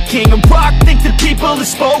be the king of rock, think the people have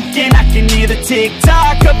spoken. I can hear the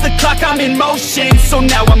tick-tock of the clock, I'm in motion. So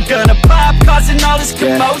now I'm gonna pop, causing all this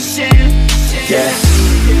commotion. Yeah,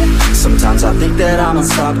 sometimes I think that I'm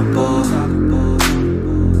unstoppable.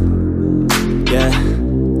 Yeah,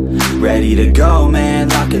 ready to go, man,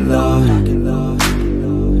 lock and load.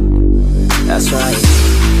 That's right,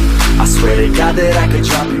 I swear to God that I could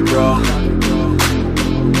drop you, bro.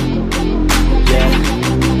 Yeah,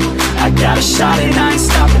 I got a shot and I ain't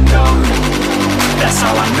stopping, no. That's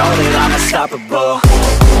how I know that I'm unstoppable.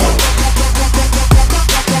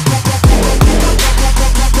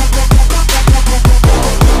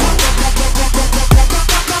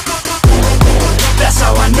 That's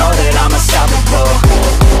how I know that I'm unstoppable.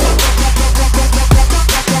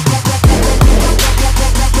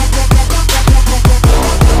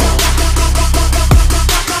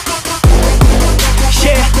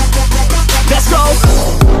 Yeah, let's go.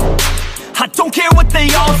 I don't care what they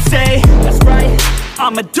all say. That's right,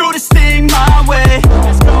 I'ma do this thing my way.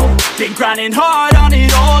 Let's go. Been grinding hard on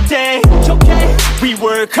it all day. Okay, we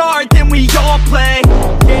work hard, then we all play.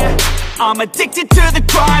 Yeah, I'm addicted to the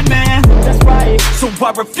grind, man. That's right, so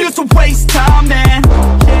I refuse to waste time, man.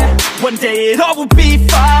 Yeah, one day it all will be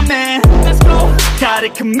fine, man. Let's go. Gotta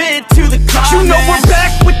commit to the climb. You know we're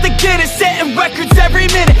back with the Guinness, setting records every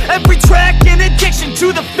minute, every track. In addiction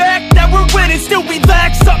to the fact that we're winning, still we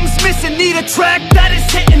lack, something's missing. Need a track that is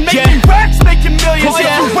hitting, making racks, making millions. If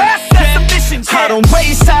you rap, that's the mission. I don't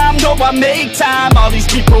waste time, no, I make time. All these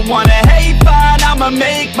people wanna hate, fine, I'ma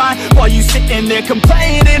make mine. While you sitting there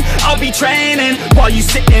complaining, I'll be training. While you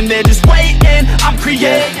sitting there just waiting, I'm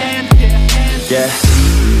creating. Yeah,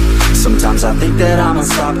 sometimes I think that I'm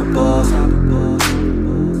unstoppable.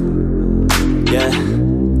 Yeah,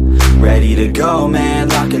 ready to go, man,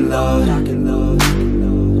 lock and load.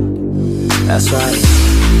 That's right,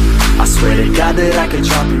 I swear to God that I could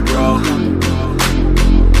drop you, bro.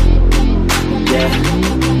 Yeah,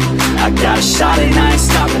 I got a shot and I ain't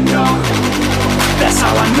stopping, no. That's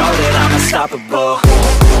how I know that I'm unstoppable.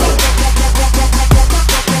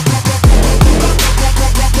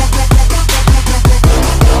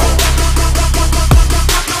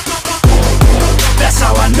 That's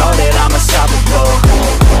how I know that I'm unstoppable.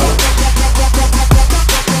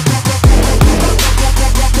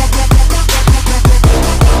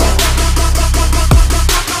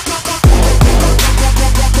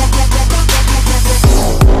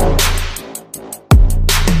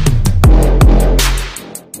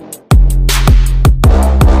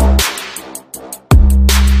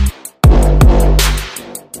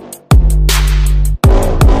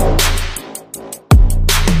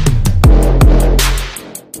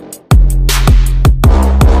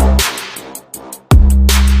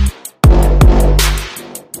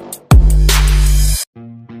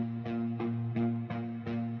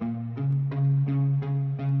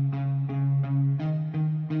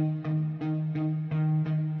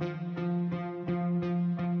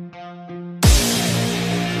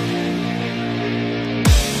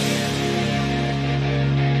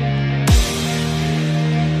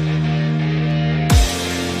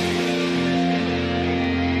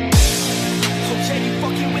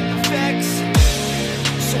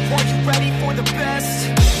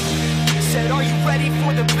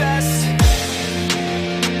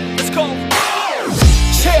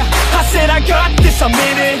 I'm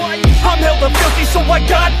in it. I'm hella filthy, so I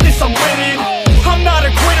got this, I'm winning. I'm not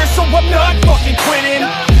a quitter, so I'm not fucking quitting.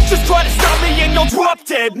 Just try to stop me and you'll drop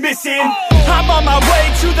dead missing. I'm on my way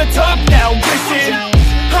to the top now, listen.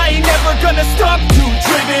 I ain't never gonna stop, too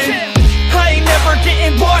driven. I ain't never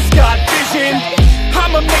getting lost, got vision.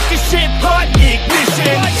 I'ma make this shit hot,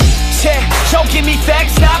 ignition. Yeah, y'all give me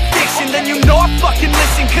facts, not fiction. Then you know I fucking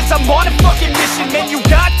listen, cause I'm on a fucking mission. Man, you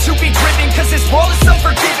got to be driven, cause this world is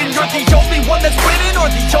unforgiving. You're the only one that's winning, or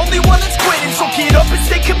the only one that's quitting. So get up and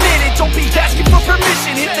stay committed, don't be asking for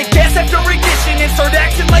permission. Hit the gas after ignition and start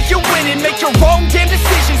acting like you're winning. Make your own damn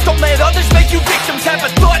decisions, don't let others make you victims. Have a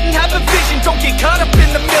thought and have a vision, don't get caught up in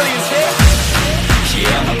the millions.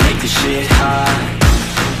 Yeah, I'ma make this shit hot.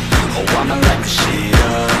 Oh, I'ma light the shit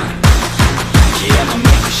up. Yeah, I'ma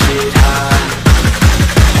make this shit hot.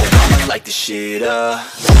 Oh, I'ma light the shit up.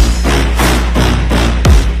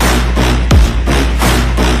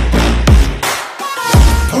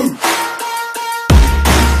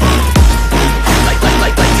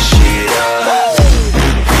 Light the shit up.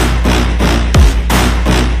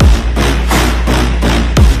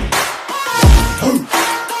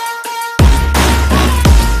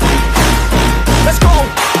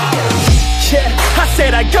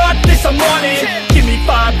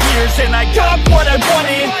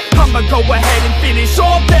 go ahead and finish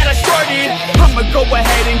all that I started. I'ma go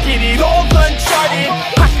ahead and get it all uncharted.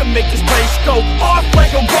 I can make this place go off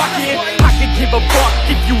like a rocket. I can give a fuck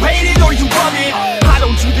if you hate it or you love it. I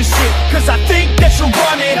don't do this shit cause I think that you're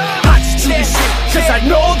on it. I just do this shit cause I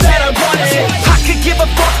know that I want it. I could give a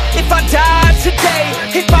fuck if I die today.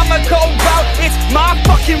 If I'ma go out, it's my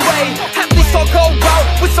fucking way. At least I'll go out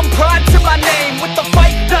with some pride to my name, with the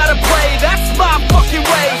fight that I play. That's my fucking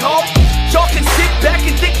way, ho. Y'all can sit back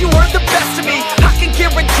and think you heard the best of me. I can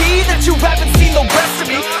guarantee that you haven't seen the rest of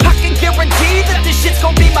me. I can guarantee that this shit's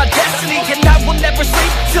gonna be my destiny. And I will never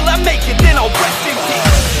sleep till I make it, then I'll rest in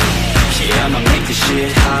peace. Yeah, I'ma make this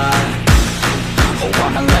shit hot. Oh,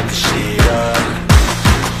 I'ma light this shit up.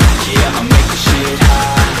 Yeah, I'ma make this shit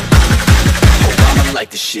hot. Oh, I'ma light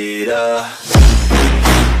this shit up.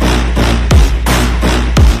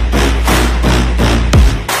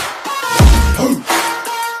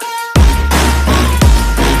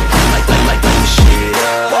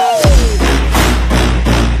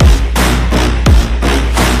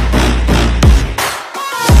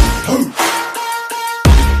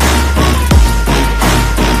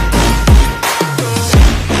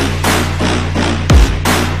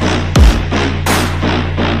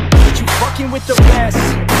 With the best,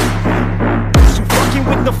 you fucking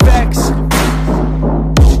with Neffex.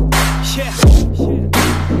 Yeah.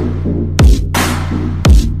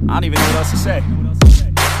 I don't even know what else to say.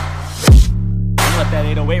 I'll let that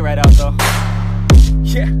 808 right out though.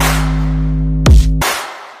 Yeah.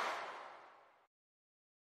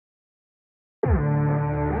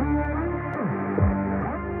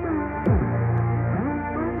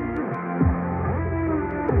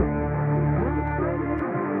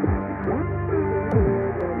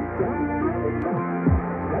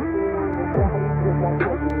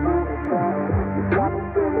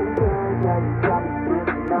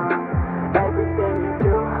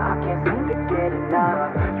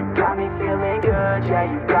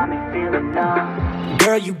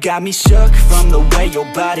 Girl, you got me shook from the way your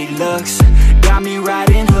body looks. Got me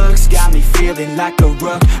riding hooks, got me feeling like a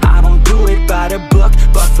rook. I don't do it by the book,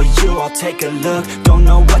 but for you I'll take a look. Don't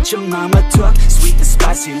know what your mama took, sweet and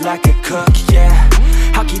spicy like a cook, yeah.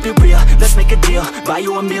 I'll keep it real, let's make a deal. Buy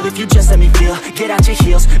you a meal if you just let me feel. Get out your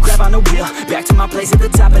heels, grab on the wheel. Back to my place at the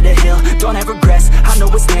top of the hill. Don't have regrets, I know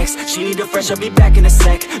what's next. She need a fresh, I'll be back in a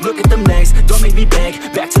sec. Look at them legs, don't make me beg.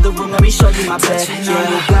 Back to the room, let me show you my bed. Touching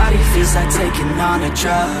on your body feels like taking on a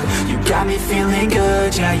drug. You got me feeling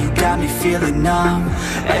good, yeah, you got me feeling numb.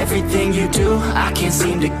 Everything you do, I can't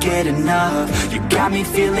seem to get enough. You got me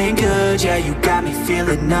feeling good, yeah, you got me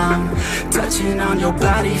feeling numb. Touching on your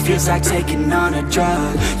body feels like taking on a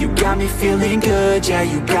drug. You got me feeling good, yeah,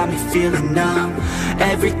 you got me feeling numb.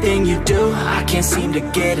 Everything you do, I can't seem to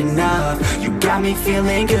get enough. You got me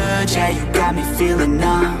feeling good, yeah, you got me feeling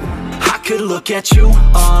numb. I could look at you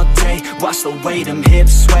all day, watch the way them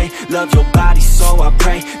hips sway. Love your body, so I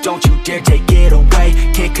pray, don't you dare take it away.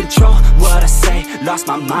 Can't control what I say, lost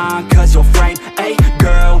my mind cause your frame. Hey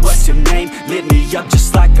girl, what's your name? Lit me up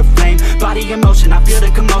just like a flame. Body in motion, I feel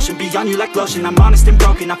the commotion, be on you like lotion. I'm honest and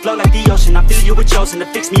broken, I flow like the ocean. I feel you were chosen to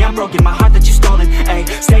fix me, I'm broken. My heart that you stolen, hey.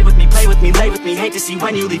 Stay with me, play with me, lay with me. Hate to see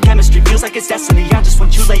when you leave, chemistry feels like it's destiny. I just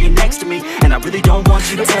want you laying next to me, and I really don't want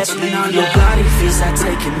you to ever leave. On your body feels like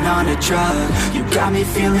taking on a drug. You got me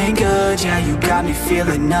feeling good, yeah, you got me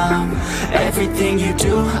feeling numb. Everything you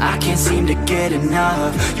do, I can't seem to get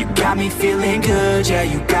enough. You got me feeling good, yeah,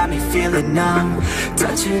 you got me feeling numb.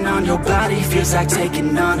 Touching on your body feels like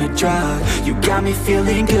taking on a drug. You got me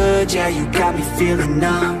feeling good, yeah, you got me feeling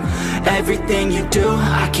numb. Everything you do,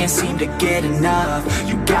 I can't seem to get enough.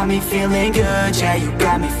 You got me feeling good, yeah, you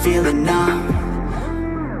got me feeling numb.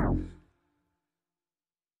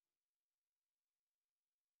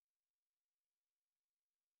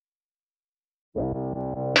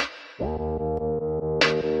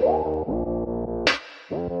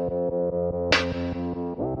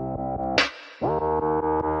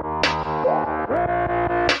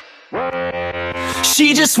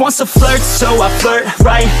 She just wants to flirt, so I flirt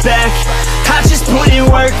right back. I just put in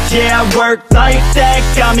work, yeah, I work like that.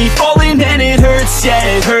 Got me falling and it hurts,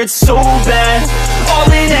 yeah, it hurts so bad. All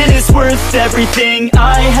in and it's worth everything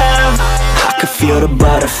I have. I could feel the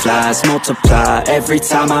butterflies multiply every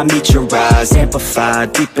time I meet your eyes. Amplify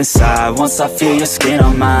deep inside once I feel your skin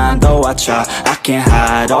on mine. Though I try, I can't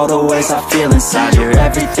hide all the ways I feel inside. You're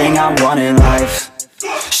everything I want in life.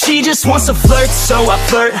 She just wants to flirt, so I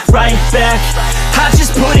flirt right back. I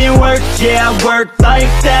just put in work, yeah, I work like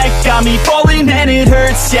that. Got me falling and it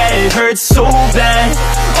hurts, yeah, it hurts so bad.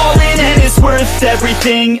 All in and it's worth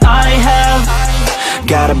everything I have.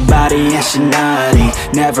 Got a body and she naughty,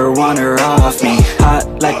 never want her off me.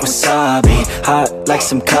 Hot like wasabi. like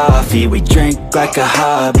some coffee. We drink like a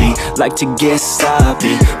hobby, like to get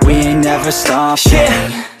sloppy. We ain't never stopping.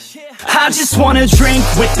 Yeah, I just wanna drink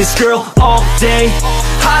with this girl all day.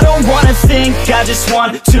 I don't wanna think, I just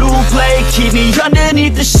want to play. Keep me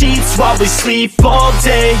underneath the sheets while we sleep all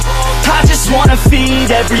day. I just wanna feed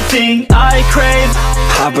everything I crave.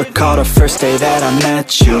 I recall the first day that I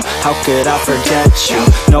met you. How could I forget you?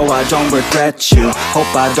 No, I don't regret you.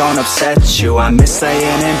 Hope I don't upset you. I miss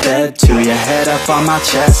laying in bed too. Your head up on my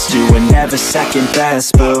chest. You were never second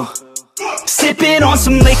best, boo. Sipping on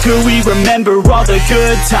some liquor, we remember all the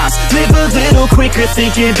good times. Live a little quicker,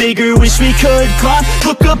 thinking bigger, wish we could climb.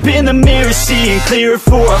 Look up in the mirror, seeing clearer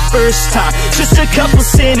for our first time. Just a couple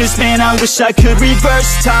sinners, man, I wish I could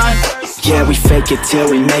reverse time. Yeah, we fake it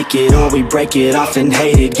till we make it, or we break it, often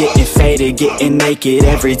hated. Getting faded, getting naked,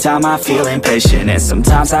 every time I feel impatient. And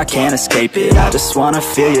sometimes I can't escape it, I just wanna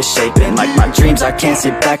feel you shaping. Like my dreams, I can't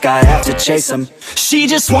sit back, I have to chase them. She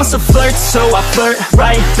just wants to flirt, so I flirt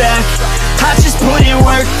right back. I just put in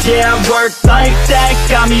work, yeah, I work like that.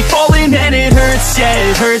 Got me falling and it hurts, yeah,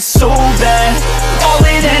 it hurts so bad. All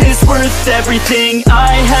in and it's worth everything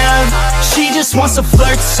I have. She just wants to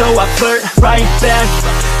flirt, so I flirt right back.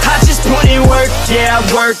 I just put in work, yeah,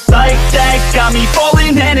 I work like that. Got me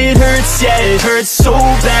falling and it hurts, yeah, it hurts so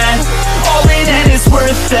bad. All in and it's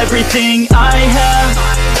worth everything I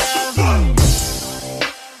have.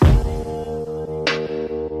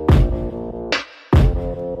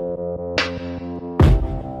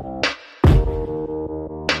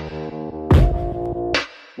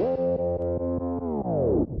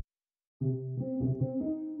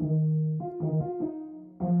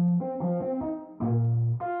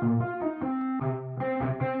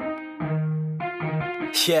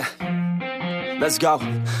 Yeah, let's go.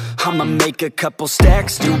 I'ma make a couple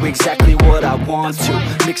stacks, do exactly what I want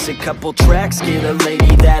to. Mix a couple tracks, get a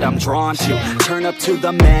lady that I'm drawn to. Turn up to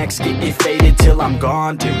the max, get it faded till I'm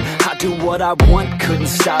gone, dude. I do what I want, couldn't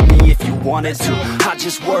stop me if you wanted to. I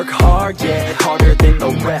just work hard, yeah, harder than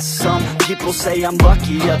the rest. Some people say I'm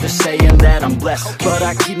lucky, others saying that I'm blessed. But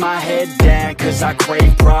I keep my head down, cause I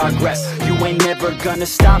crave progress. You ain't never gonna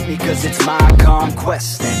stop me, cause it's my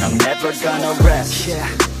conquest. And I'm never gonna rest, yeah.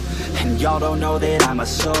 And y'all don't know that I'm a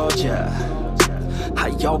soldier. I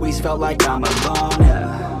always felt like I'm alone,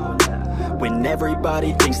 yeah. When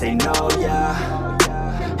everybody thinks they know, yeah.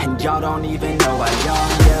 And y'all don't even know I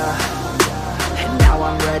own, yeah. And now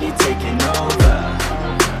I'm ready taking over,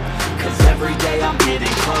 cause every day I'm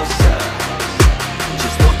getting closer.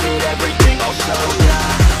 Just look at everything I'll show ya.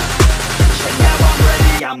 And now I'm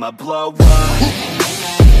ready, I'ma blow up.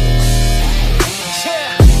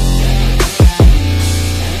 Yeah.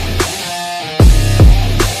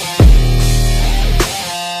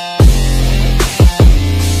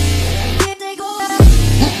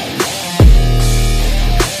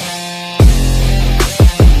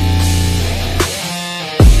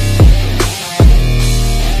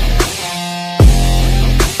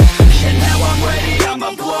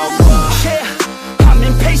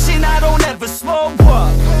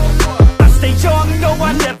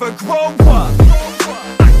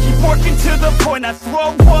 I throw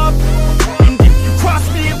up, and if you cross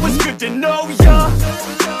me, it was good to know ya.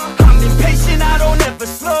 I'm impatient, I don't ever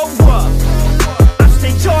slow up. I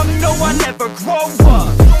stay young, no, I never grow up.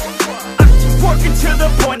 I keep working to the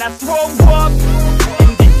point I throw up,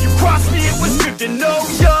 and if you cross me, it was good to know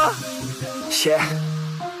ya.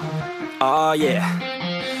 Yeah, oh yeah,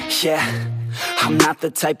 yeah. I'm not the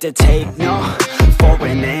type to take no for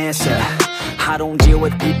an answer. I don't deal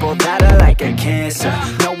with people that are like a cancer.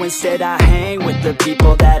 No, instead I hang with the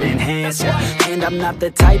people that enhance ya. And I'm not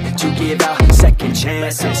the type to give out second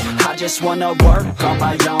chances. I just wanna work on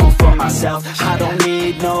my own for myself. I don't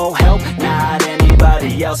need no help, not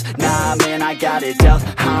anybody else. Nah, man, I got it dealt.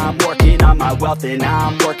 I'm working on my wealth and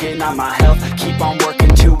I'm working on my health. Keep on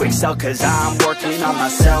working to excel, cause I'm working on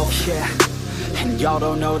myself. Yeah, and y'all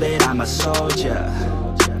don't know that I'm a soldier.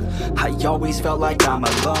 I always felt like I'm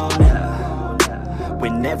alone, yeah.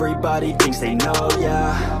 When everybody thinks they know,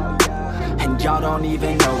 yeah. And y'all don't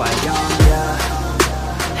even know I own,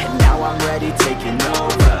 yeah. And now I'm ready taking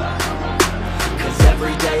over, cause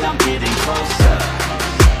every day I'm getting closer.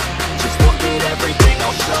 Just look at everything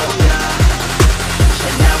I'll show ya.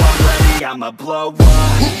 And now I'm ready, I'ma blow up.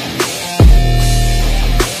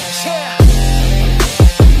 Yeah.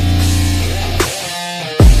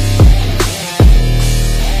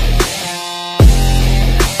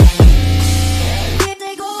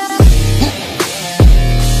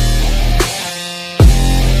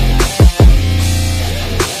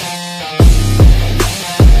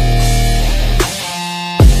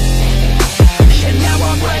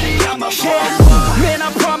 Man,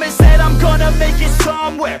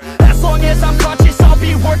 somewhere. As long as I'm conscious, I'll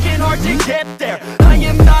be working hard to get there. I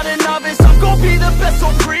am not a novice, I'm gonna be the best, so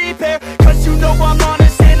prepare. Cause you know I'm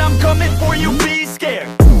honest and I'm coming for you, be scared.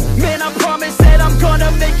 Man, I promise that I'm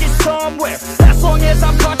gonna make it somewhere. As long as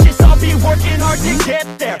I'm conscious, I'll be working hard to get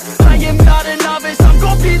there. I am not a novice, I'm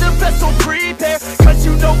gonna be the best, so prepare. Cause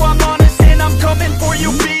you know I'm honest and I'm coming for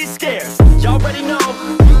you, be scared. Y'all already know.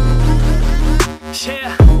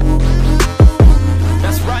 Yeah,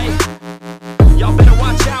 that's right. Y'all better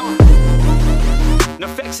watch out.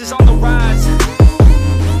 Neffex is on the rise.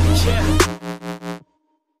 Yeah.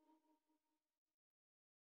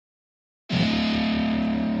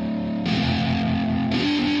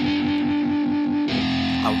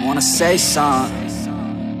 I wanna say something,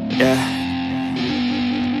 yeah.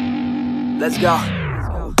 Let's go.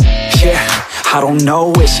 Yeah, I don't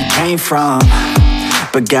know where she came from,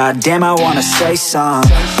 but goddamn, I wanna say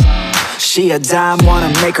something. She a dime, wanna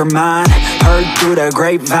make her mine. Heard through the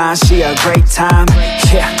grapevine, she a great time.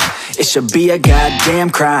 Yeah, it should be a goddamn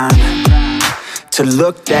crime to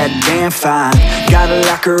look that damn fine. Gotta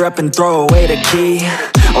lock her up and throw away the key,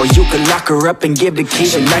 or you could lock her up and give the key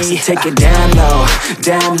to me. Take it down low,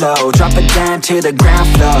 drop it down to the ground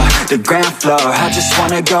floor. I just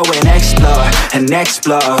wanna go and explore.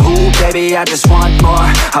 Ooh, baby, I just want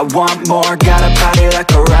more, I want more. Got a body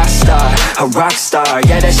like a rock star.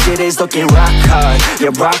 Yeah, that shit is looking rock hard,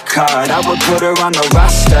 yeah, rock hard. I would put her on the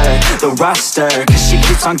roster, cause she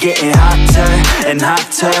keeps on getting hotter and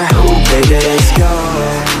hotter. Ooh, baby, let's go.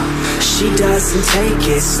 She doesn't take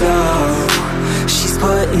it slow, she's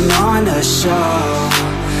putting on a show.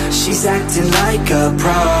 She's acting like a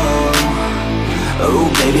pro. Oh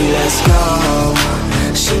baby, let's go.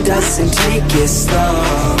 She doesn't take it slow,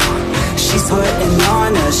 she's putting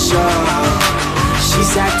on a show.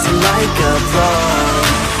 She's acting like a pro.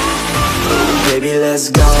 Oh baby, let's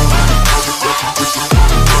go.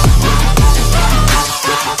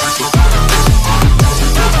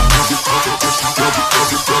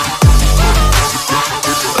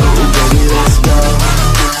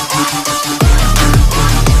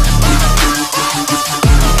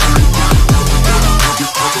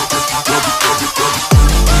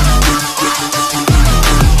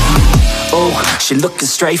 She looking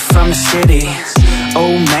straight from the city.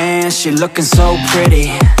 Oh man, she looking so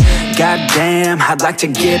pretty. Goddamn, I'd like to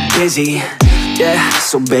get busy. Yeah,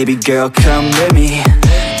 so baby girl, come with me.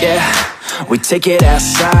 Yeah, we take it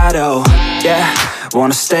outside, oh yeah.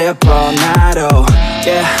 Wanna stay up all night, oh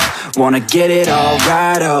yeah. Wanna get it all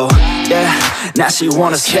right, oh yeah. Now she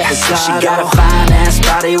wanna skip the slide. She got a fine ass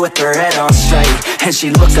body with her head on straight, and she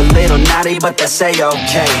look a little naughty, but that's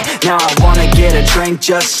a-okay. Now I wanna get a drink,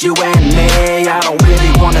 just you and me. I don't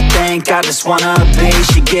really wanna think, I just wanna be.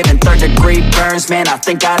 She giving 3rd-degree burns, man, I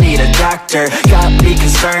think I need a doctor. Got me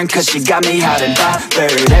concerned, cause she got me hot and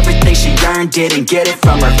bothered. Everything she earned, didn't get it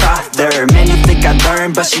from her father. Man, you think I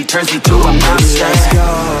learned, but she turns me to a monster. Let's go.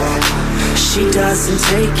 She doesn't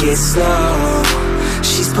take it slow,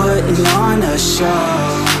 she's putting on a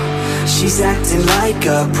show. She's acting like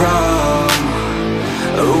a pro.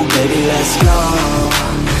 Oh baby, let's go.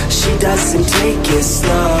 She doesn't take it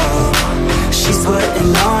slow, she's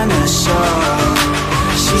putting on a show.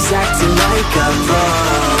 She's acting like a pro.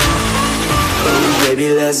 Oh baby,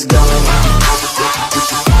 let's go.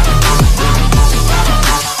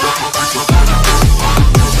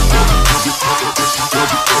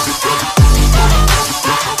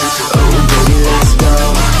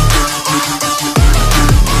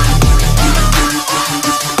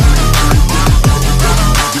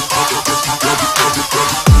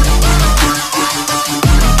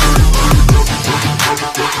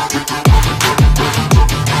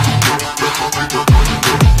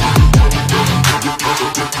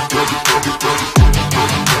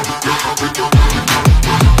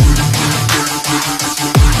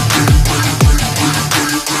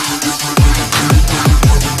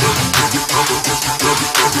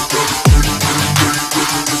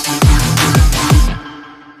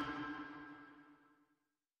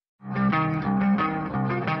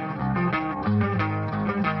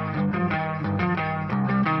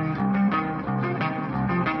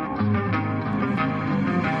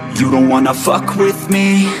 You don't wanna fuck with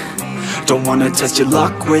me, don't wanna test your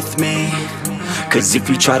luck with me. Cause if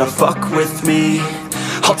you try to fuck with me,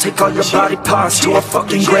 I'll take all your body parts to a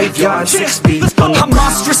fucking graveyard. 6 feet on the ground. I'm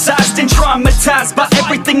ostracized and traumatized by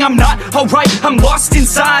everything. I'm not alright, I'm lost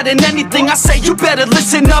inside, and anything I say you better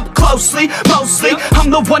listen up closely. Mostly,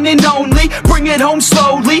 I'm the one and only, bring it home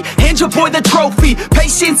slowly. Hand your boy the trophy,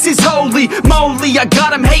 patience is holy moly. I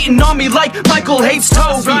got him hating on me like Michael hates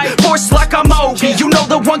Toby. Force like I'm Obi, you know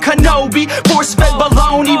the one Kenobi. Force fed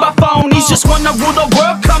baloney by phony He's just wanna rule the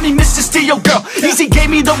world, call me Mr. Steel Girl. Easy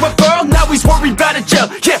gave me the referral, now he's worried about a jail.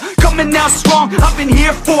 Yeah, coming out strong, I've been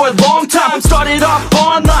here for a long time. Started off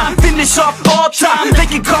online, finish off all time. They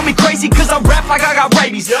can call me crazy cause I rap like I got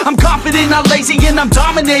rabies. I'm confident, not lazy, and I'm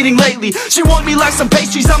dominating lately. She want me like some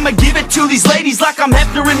pastries, I'ma give it to these ladies like I'm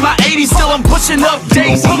Hefner in my 80s. Still I'm pushing up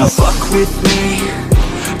daisies. Don't wanna fuck with me,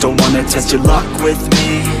 don't wanna test your luck with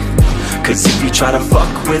me. Cause if you try to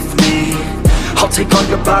fuck with me, I'll take all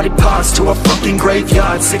your body parts to a fucking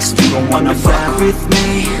graveyard 6 feet. Don't wanna fuck with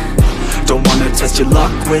me, don't wanna test your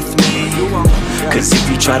luck with me. Cause if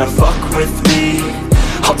you try to fuck with me,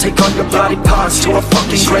 I'll take all your body parts to a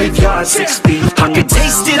fucking graveyard 6 feet. I can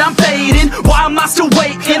taste it, I'm fading. Why am I still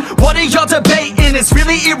waiting? What are y'all debating? It's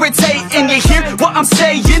really irritating. You hear what I'm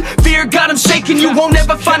saying? Fear got him shaking. You won't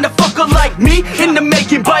ever find a fucker like me in the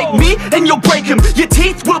making. Bite me and you'll break him. Your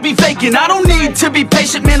teeth will be vacant. I don't need to be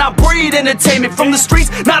patient, man. I breed entertainment from the streets,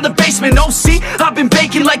 not the basement. Oh, see, I've been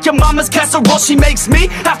baking like your mama's casserole. She makes me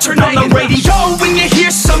after turn on the radio. When you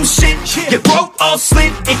hear some shit, your throat all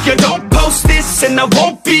slit. If you don't post this, and I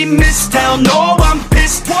won't be missed. Hell no, I'm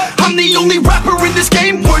pissed. I'm the only rapper in this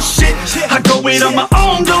game worth shit. I go it on my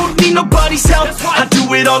own, don't need nobody's help. I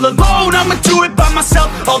do it all alone, I'ma do it by myself.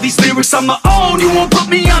 All these lyrics on my own, you won't put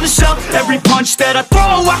me on the shelf. Every punch that I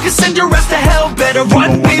throw, I can send your ass to hell. Better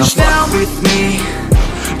run, bitch, now. With me,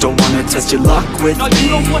 don't wanna test your luck with me. You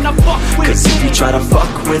don't wanna fuck with Cause if you try to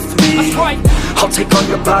fuck with me, that's right. I'll take all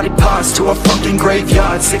your body parts to a fucking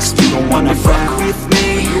graveyard 6 feet. Don't wanna fuck with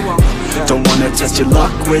me, don't wanna test your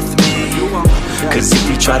luck with me. Cause if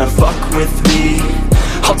you try to fuck with me,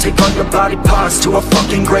 I'll take all your body parts to a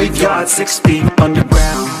fucking graveyard 6 feet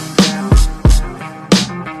underground.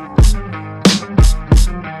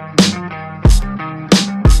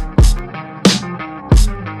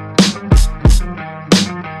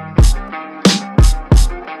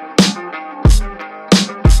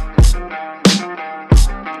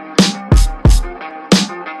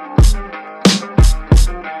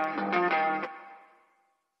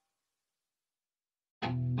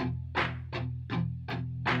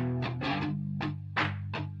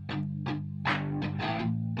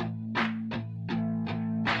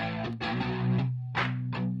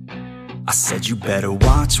 I said you better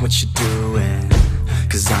watch what you're doing,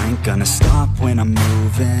 cause I ain't gonna stop when I'm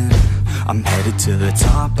moving. I'm headed to the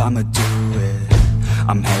top, I'ma do it.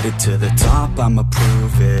 I'm headed to the top, I'ma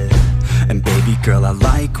prove it. And baby girl, I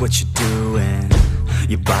like what you're doing.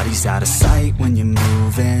 Your body's out of sight when you're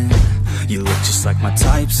moving. You look just like my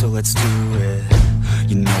type, so let's do it.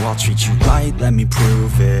 You know I'll treat you right, let me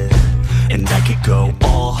prove it. And I could go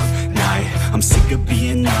all night, I'm sick of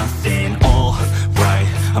being nothing. All right,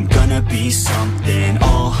 I'm gonna be something.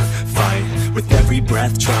 I'll fight with every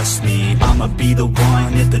breath, trust me. I'ma be the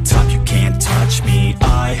one at the top, you can't touch me.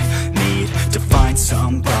 I need to find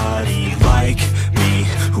somebody like me,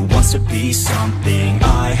 who wants to be something.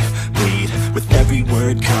 I bleed with every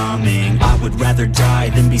word coming. I would rather die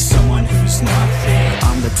than be someone who's nothing.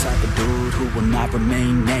 I'm the type of dude who will not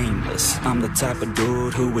remain nameless. I'm the type of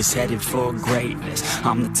dude who is headed for greatness.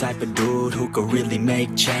 I'm the type of dude who could really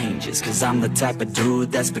make changes, cause I'm the type of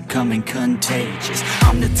dude that's becoming contagious.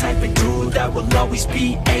 I'm the type of dude that will always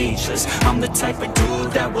be ageless. I'm the type of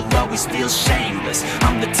dude that will always feel shameless.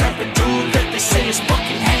 I'm the type of dude that they say is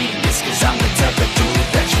fucking heinous, cause I'm the type of dude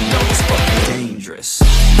that you know is fucking dangerous.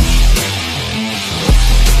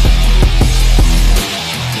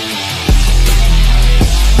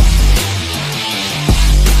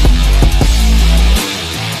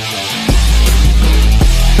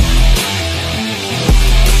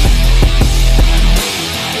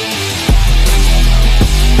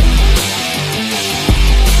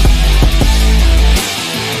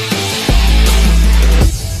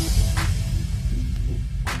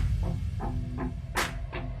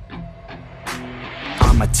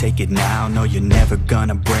 Take it now, no you're never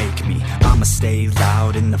gonna break me. I'ma stay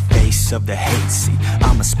loud in the face of the hate, see.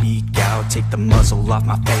 I'ma speak out, take the muzzle off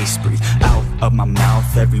my face. Breathe out of my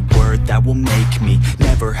mouth every word that will make me.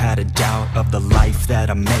 Never had a doubt of the life that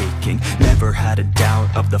I'm making. Never had a doubt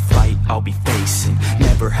of the fight I'll be facing.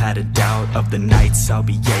 Never had a doubt of the nights I'll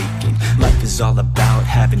be aching. Life is all about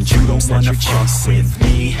having dreams that you're chasing. With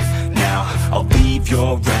me now, I'll leave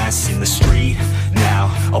your ass in the street. Now,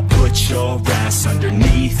 I'll put your ass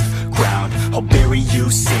underneath ground. I'll bury you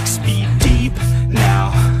 6 feet deep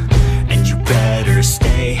now, and you better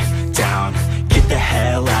stay down. Get the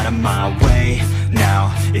hell out of my way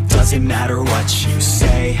now. It doesn't matter what you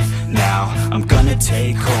say now. I'm gonna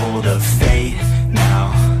take hold of fate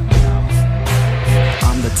now.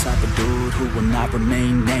 I'm I'm the type of dude who will not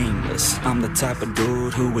remain nameless. I'm the type of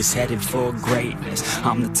dude who is headed for greatness.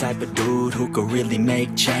 I'm the type of dude who could really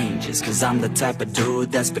make changes, cause I'm the type of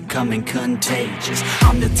dude that's becoming contagious.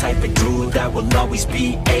 I'm the type of dude that will always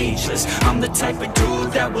be ageless. I'm the type of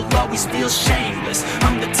dude that will always feel shameless.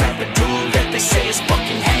 I'm the type of dude that they say is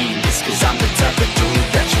fucking heinous, cause I'm the type of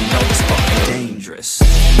dude that you know is fucking dangerous.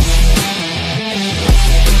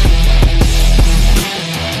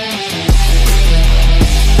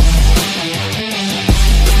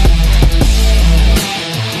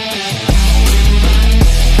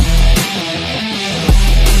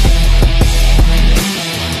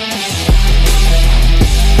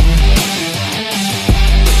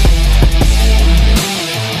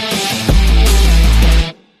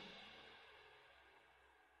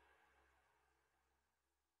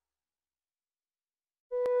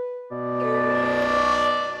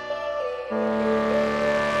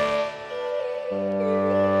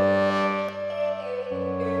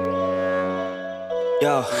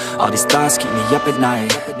 Yo, all these thoughts keep me up at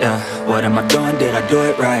night. Yeah, what am I doing? Did I do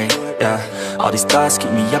it right? Yeah, all these thoughts keep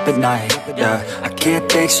me up at night. Yeah, I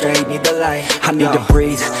can't think straight, need the light. I need to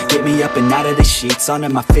breathe, get me up and out of the sheets. Onto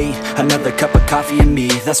my feet, another cup of coffee and me.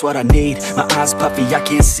 That's what I need, my eyes puffy, I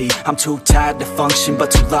can't see. I'm too tired to function, but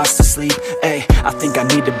too lost to sleep. Ay, I think I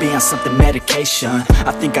need to be on something medication.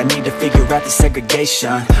 I think I need to figure out the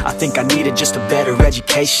segregation. I think I needed just a better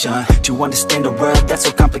education to understand a world that's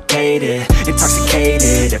so complicated.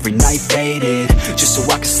 Intoxicated, every night faded, just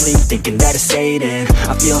so I can sleep thinking that it's Satan.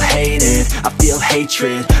 I feel hated, I feel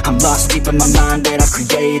hatred. I'm lost deep in my mind that I've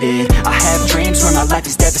created. I have dreams where my life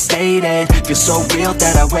is devastated. Feel so real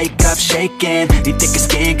that I wake up shaking. Need thicker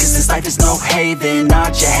skin cause this life is no haven.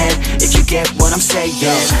 Nod your head if you get what I'm saying.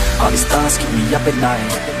 All these thoughts keep me up at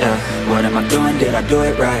night. Yeah, what am I doing? Did I do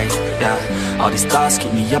it right? Yeah, all these thoughts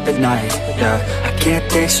keep me up at night. Yeah, I can't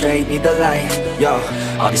think straight, need the light. Yo,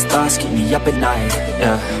 all these thoughts keep me up at night.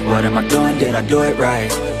 Yeah, what am I doing? Did I do it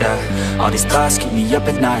right? Yeah, all these thoughts keep me up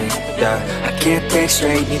at night. Yeah, I can't think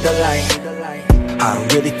straight, need the light. I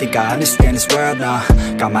don't really think I understand this world now.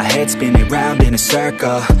 Got my head spinning round in a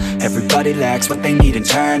circle. Everybody lacks what they need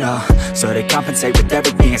internal, so they compensate with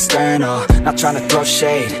everything external. Not trying to throw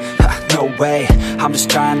shade, no way. I'm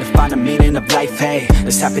just trying to find the meaning of life, hey.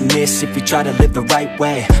 There's happiness if you try to live the right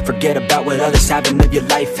way. Forget about what others have and live your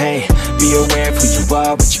life, hey. Be aware of who you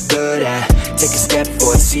are, what you're good at. Take a step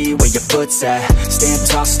forward, see where your foot's at. Stand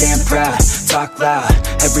tall, stand proud, talk loud.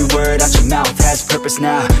 Every word out your mouth has purpose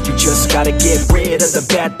now. You just gotta get rid of the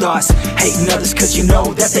bad thoughts. Hating others cause you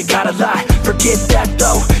know that they got a lie. Forget that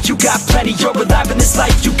though, you got plenty, you're alive in this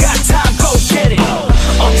life. You got time, go get it.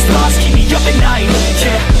 All these thoughts keep me up at night.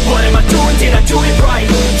 Yeah, what am I doing? Did I do it right?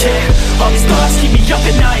 Yeah, all these thoughts keep me up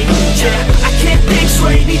at night. Yeah, I can't think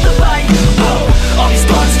straight, need the light. All these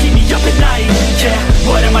thoughts keep me up at night. Yeah,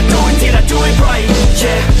 what am I doing? Did I do it right?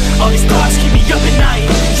 Yeah, all these thoughts keep me up at night.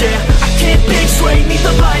 Yeah, I can't think straight, need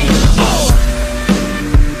the light.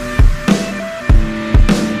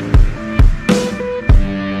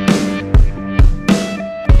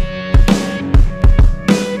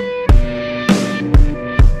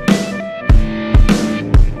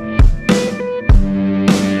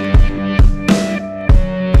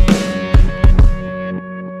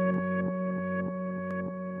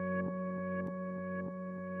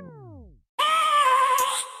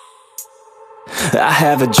 I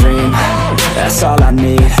have a dream, that's all I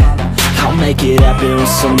need. I'll make it happen with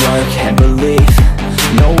some work and belief.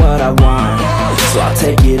 Know what I want, so I'll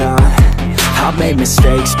take it on. I've made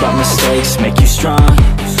mistakes, but mistakes make you strong.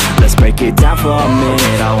 Let's break it down for a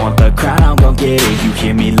minute. I want the crown, I'm gon' get it. You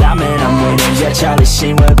hear me loud, man, I'm winning. Yeah, Charlie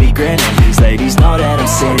Sheen will be grinning. These ladies know that I'm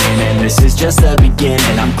sinning, and this is just the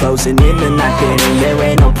beginning. I'm closing in the ninth inning, there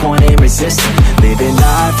ain't no point in resisting. Living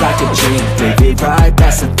life like a dream, live it right,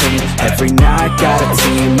 that's the thing. Every night, got a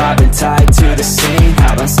team, I've been tied to the scene.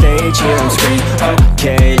 Out on stage, hear them scream,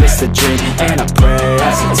 okay, it's a dream. And I pray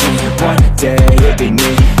as a team, one day it'll be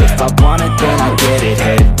me. If I want it, then I get it.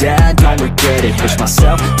 Head down, don't regret it. Push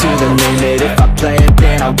myself to the limit. If I play it,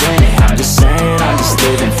 then I win it. I'm just saying, I'm just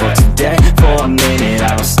living for today. For a minute,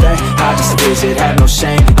 I don't stay, I just visit. Have no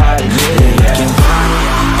shame, I admit it. Looking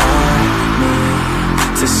at me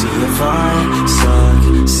to see if I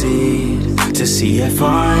succeed, to see if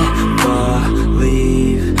I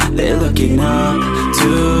believe. They're looking up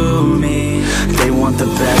to me. They want the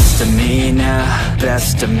best of me now,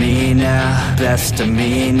 best of me now, best of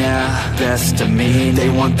me now, best of me. They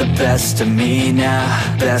want the best of me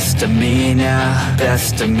now, best of me now,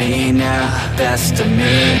 best of me now, best of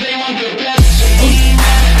me. They want the best of me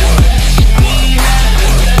now, best of me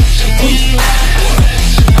now,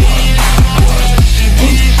 best of me now, best of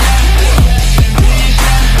me.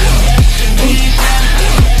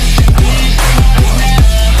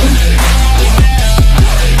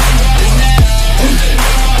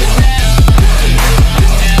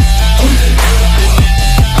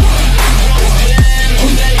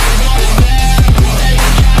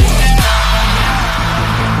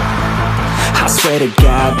 swear to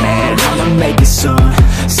God, man, I'ma make it soon.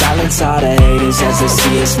 Silence all the haters as they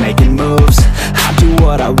see us making moves. I do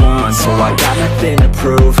what I want, so I got nothing to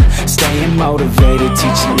prove. Staying motivated,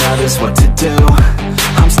 teaching others what to do.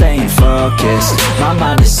 I'm staying focused, my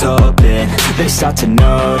mind is open. They start to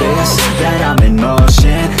notice that I'm in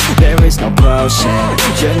motion. There is no potion,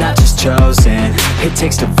 you're not just chosen. It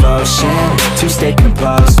takes devotion to stay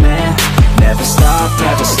composed, man. Never stop,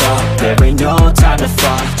 there ain't no time to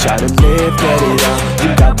fall. Try to live, get it up, you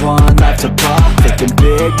got one life to ball. Thinking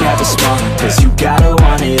big, never small, cause you gotta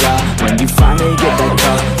want it all. When you finally get that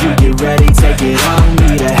call, you get ready, take it on.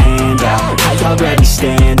 Need a handout, I already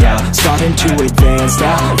stand out. Starting to advance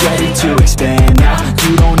now, ready to expand now.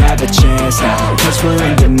 You don't have a chance now, cause we're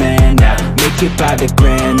in demand now. Make it by the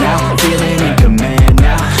grand now, feeling in command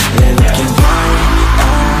now. They're looking right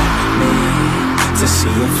at me to see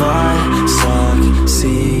if I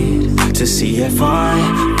succeed, to see if I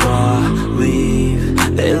believe.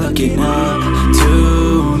 They're looking up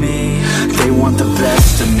to me. They want the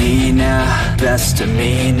best of me now, best of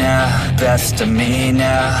me now, best of me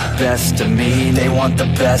now, best of me. They want the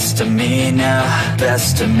best of me now,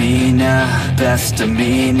 best of me now, best of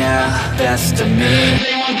me now, best of me.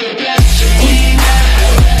 They want the best of me now.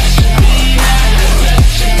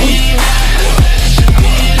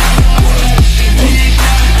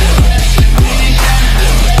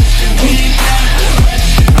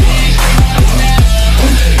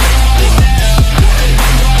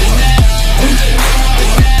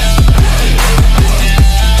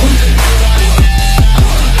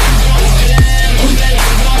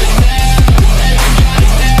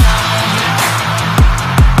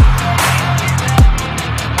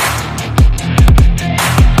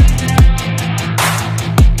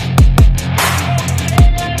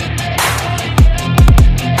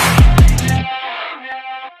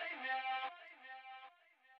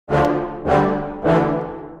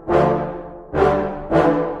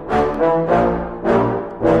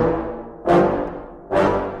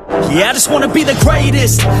 Yeah, I just wanna be the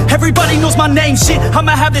greatest. Everybody knows my name, shit.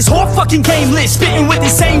 I'ma have this whole fucking game list, spitting with the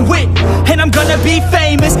same wit, and I'm gonna be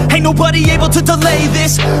famous. Ain't nobody able to delay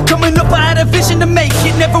this. Coming up, I had a vision to make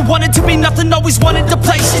it. Never wanted to be nothing, always wanted to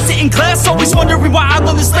play shit. Sit in class, always wondering why I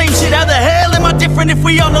love this lame shit. How the hell am I different if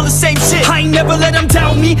we all know the same shit? I ain't never let them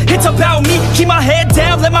doubt me, it's about me. Keep my head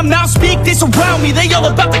down, let my mouth speak. They surround me, they all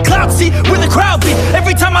about the clout, see where the crowd be.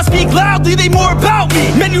 Every time I speak loudly, they more about me.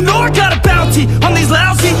 Man, you know I got a bounty on these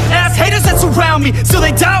lousy ass haters that surround me. So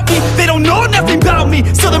they doubt me, they don't know nothing about me.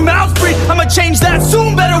 So their mouths free, I'ma change that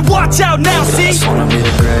soon. Better watch out now, see? I just wanna be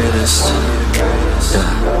the greatest, yeah.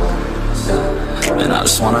 And I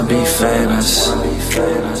just wanna be famous,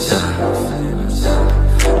 yeah.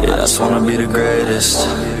 Yeah, I just wanna be the greatest,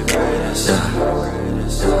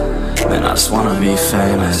 yeah. Man, I just wanna be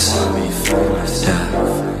famous, yeah.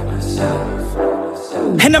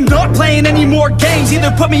 And I'm not playing any more games.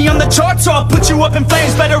 Either put me on the charts or I'll put you up in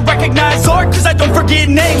flames. Better recognize art, cause I don't forget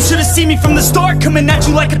names. Should've seen me from the start, coming at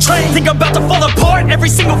you like a train. Think I'm about to fall apart every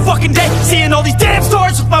single fucking day. Seeing all these damn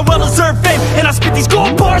stars with my well-deserved fame. And I spit these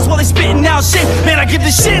gold bars while they spitting out shit. Man, I give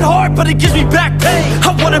this shit hard, but it gives me back pain.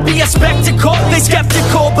 I wanna be a spectacle, they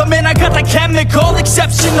skeptical. But man, I got that chemical,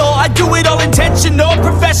 exceptional. I do it all intentional,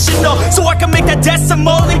 professional. So I can make that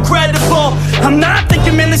decimal incredible. I'm not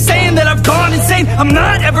thinking, man, they're saying that I've gone insane. I'm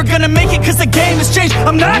not ever gonna make it cause the game has changed.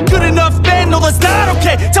 I'm not good enough, man, no that's not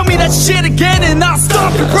okay. Tell me that shit again and I'll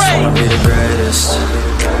stop your brain. I just wanna be the greatest,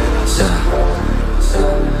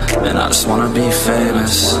 yeah. And I just wanna be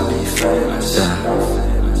famous, yeah.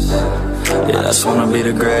 Yeah, I just wanna be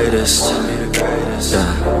the greatest,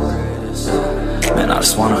 yeah. Man, I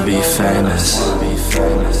just wanna be famous,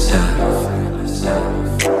 yeah.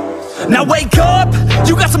 Now wake up,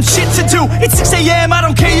 you got some shit to do. It's 6 AM, I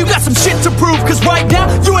don't care, you got some shit to prove. Cause right now,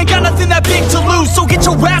 you ain't got nothing that big to lose. So get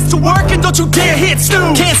your ass to work and don't you dare hit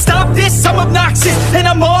snooze. Can't stop this, I'm obnoxious. And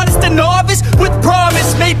I'm honest and novice with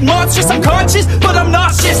promise. Made monstrous, I'm conscious, but I'm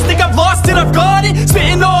nauseous. Think I've lost it, I've got it.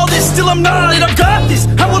 Spitting all this, still I'm not it. I've got this,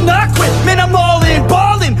 I will not quit. Man, I'm all in,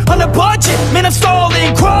 balling on a budget. Man, I'm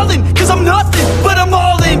stalling, crawling, cause I'm nothing. But I'm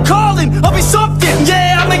all in, calling, I'll be something.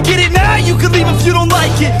 Yeah, I'ma get it now, you can leave if you don't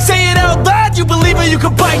like it. Say it out loud, you believe it, you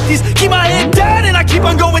can bite this. Keep my head down and I keep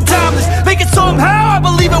on going timeless. Make it somehow, I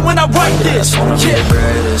believe it when I write this. I just wanna be the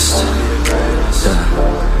greatest,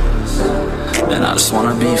 yeah. And I just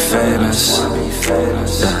wanna be famous,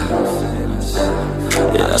 yeah.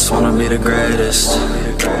 Yeah, I just wanna be the greatest,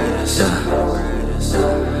 yeah.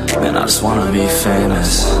 Man, I just wanna be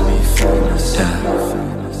famous, yeah.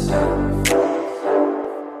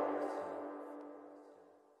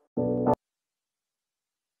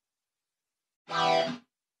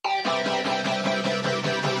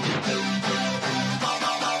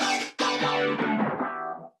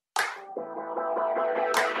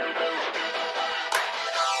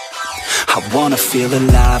 wanna feel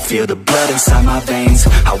alive, feel the blood inside my veins.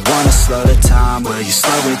 I wanna slow the time, will you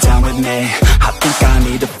slow it down with me? I think I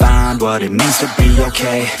need to find what it means to be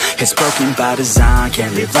okay. It's broken by design,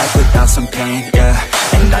 can't live life without some pain, yeah.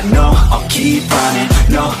 And I know I'll keep running,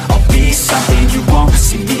 no, I'll be something you won't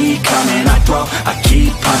see me coming. I grow, I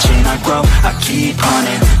keep punching, I grow, I keep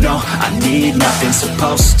hunting. No, I need nothing,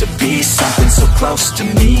 supposed to be something so close to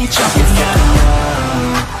me. Jumping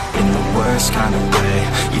out in the worst kind of way.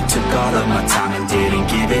 You took all of my time and didn't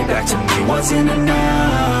give it back to me. Wasn't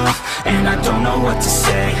enough, and I don't know what to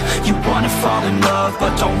say. You wanna fall in love,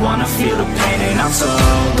 but don't wanna feel the pain. And I'm so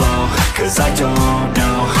low, cause I don't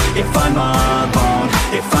know if I'm alone,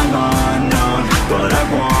 if I'm unknown. But I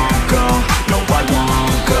won't go, no I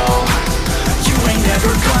won't go. You ain't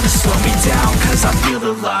never gonna slow me down, cause I feel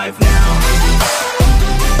alive now.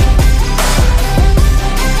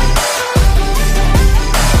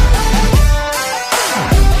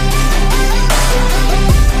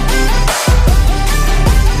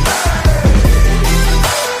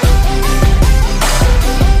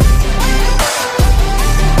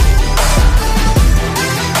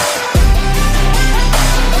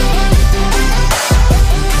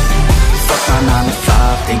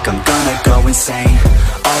 Think I'm gonna go insane.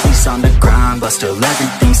 Always on the grind, but still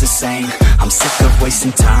everything's the same. I'm sick of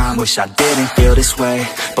wasting time, wish I didn't feel this way.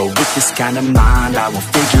 But with this kind of mind, I will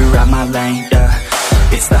figure out my lane, yeah.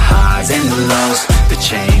 It's the highs and the lows, the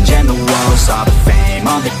change and the woes. All the fame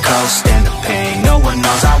on the coast and the pain no one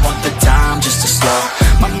knows. I want the time just to slow,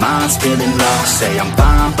 my mind's feeling low. Say I'm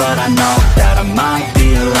fine, but I know that I might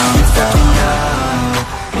be alone. You felt me out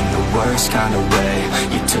in the worst kind of way.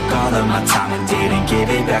 You took all of my time and didn't give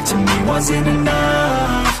it back to me. Wasn't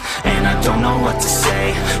enough, and I don't know what to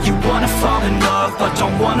say. You wanna fall in love, but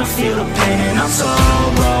don't wanna feel the pain. And I'm so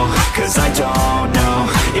low, cause I don't know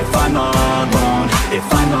if I'm alone, if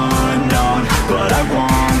I'm unknown. But I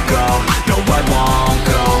won't go, no I won't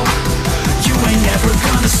go. You ain't never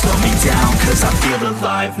gonna slow me down, cause I feel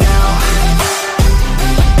alive now.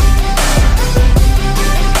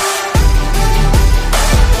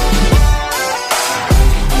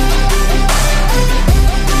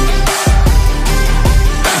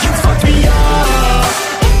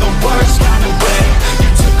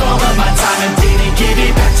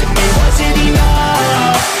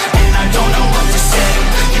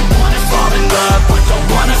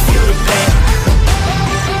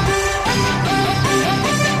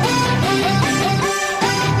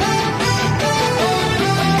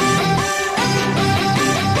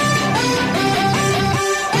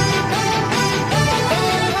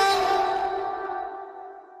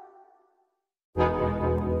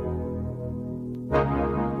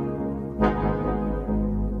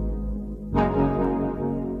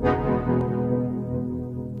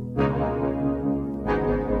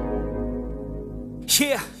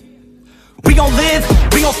 Yeah, we gon' live,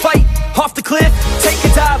 we gon' fight, off the cliff, take a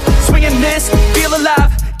dive, swing and miss, feel alive,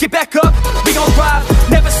 get back up, we gon' thrive,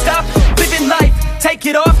 never stop, living life, take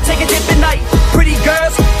it off, take a dip at night, pretty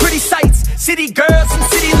girls, pretty sights, city girls and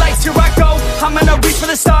city lights, here I go, I'm gonna reach for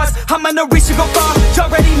the stars, I'm gonna reach to go far, you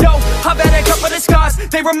already know, I've had a couple of scars,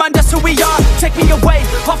 they remind us who we are, take me away,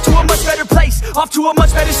 off to a much better place, off to a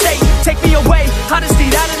much better state, take me away, I just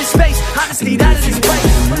need out of this space, I just need out of this place.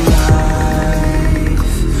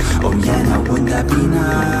 Oh yeah, now wouldn't that be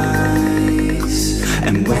nice?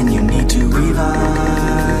 And when you need to revive,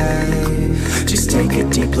 just take a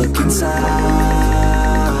deep look inside.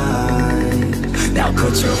 Now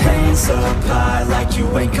put your hands up high like you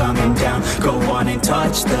ain't coming down. Go on and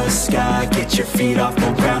touch the sky, get your feet off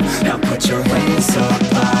the ground. Now put your hands up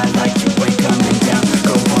high like you ain't coming down.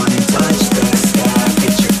 Go on and touch the sky,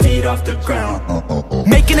 get your feet off the ground.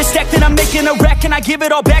 Making a stack, then I'm making a rack, and I give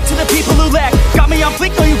it all back to the people who lack. Got me on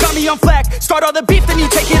fleek, no you got me on flack. Start all the beef, then you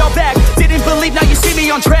take it all back. Didn't believe, now you see me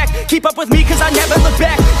on track. Keep up with me, cause I never look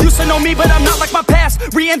back. Used to know me, but I'm not like my past.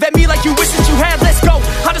 Reinvent me like you wish that you had, let's go.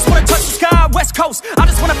 I just wanna touch the sky, west coast. I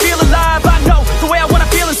just wanna feel alive, I know the way I wanna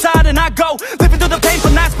feel inside, and I go living through the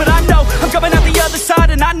painful nights, but I know I'm coming out the other side,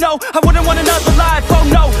 and I know I wouldn't want another life. Oh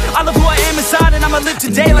no, I love who I am inside, and I'ma live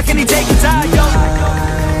today like any day can die, yo.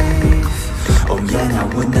 Oh yeah, now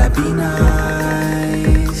wouldn't that be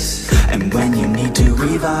nice? And when you need to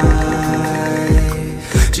revive,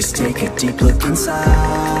 just take a deep look inside.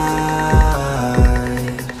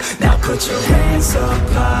 Now put your hands up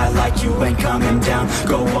high like you ain't coming down.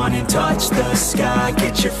 Go on and touch the sky,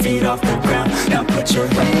 get your feet off the ground. Now put your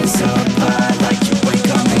hands up high like you ain't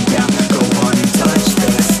coming down. Go on and touch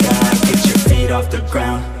the sky, get your feet off the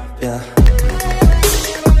ground. Yeah.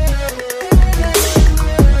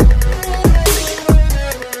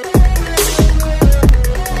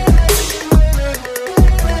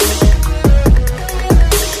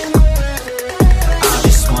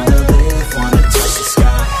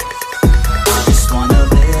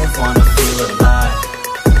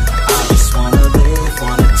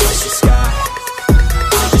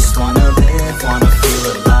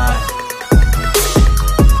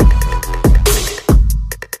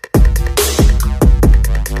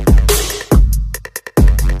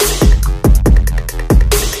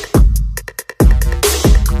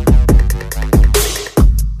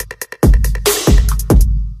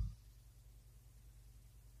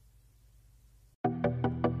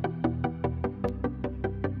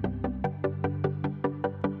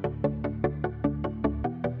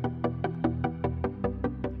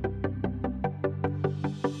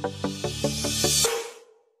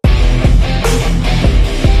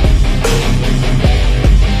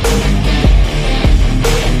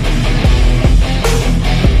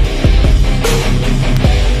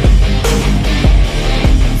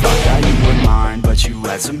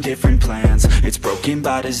 different plans. It's broken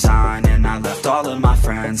by design, and I left all of my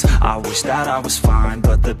friends. I wish that I was fine,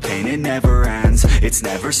 but the pain, it never ends. It's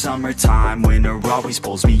never summertime, winter always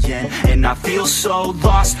pulls me in. And I feel so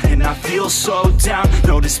lost, and I feel so down.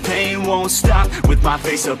 No, this pain won't stop, with my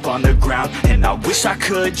face up on the ground. And I wish I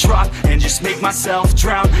could drop, and just make myself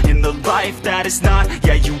drown in the life that is not.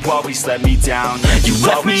 Yeah, you always let me down. You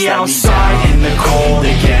left me outside in the cold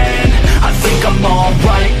again. I think I'm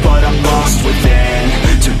alright, but I'm lost within.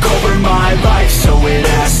 Took over my life, so it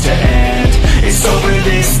has to end. It's over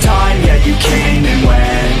this time, yeah, you came and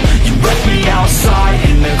went. You left me outside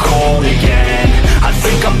in the cold again. I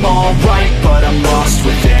think I'm alright, but I'm lost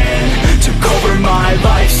within. Took over my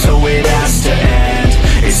life, so it has to end.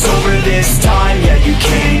 It's over this time, yeah, you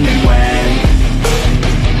came and went.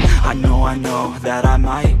 I know that I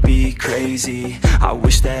might be crazy. I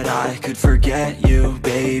wish that I could forget you,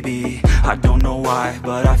 baby. I don't know why,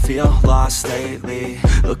 but I feel lost lately.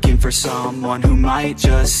 Looking for someone who might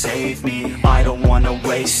just save me. I don't wanna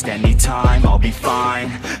waste any time, I'll be fine.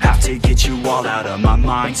 Have to get you all out of my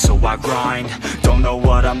mind, so I grind. Don't know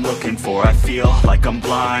what I'm looking for, I feel like I'm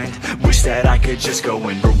blind. Wish that I could just go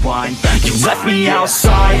and rewind. You left me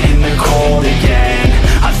outside in the cold again.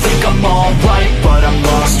 I think I'm alright, but I'm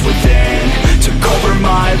lost within. Took over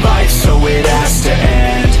my life, so it has to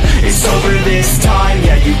end. It's over this time,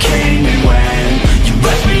 yeah, you came and went. You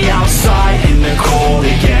left me outside in the cold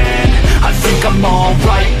again. I think I'm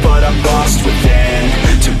alright, but I'm lost within.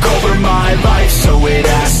 Took over my life, so it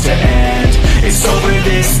has to end. It's over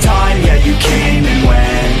this time, yeah, you came and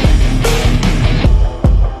went.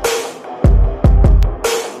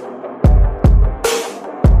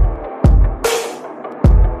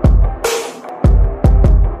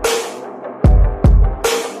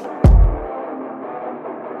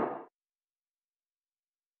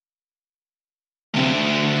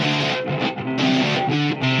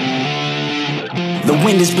 The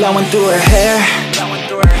wind is blowing through her hair.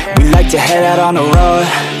 We like to head out on the road,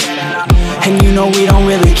 and you know we don't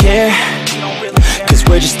really care, cause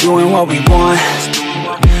we're just doing what we want.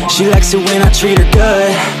 She likes it when I treat her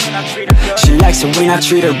good. She likes it when I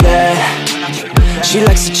treat her bad. She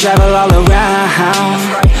likes to travel all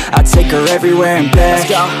around. I take her everywhere and back.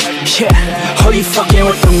 Yeah, oh, you fucking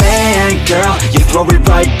with the man, girl. You throw it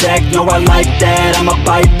right back, no, I like that. I'ma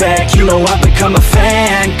bite back, you know I've become a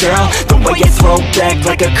fan, girl. The way you throw back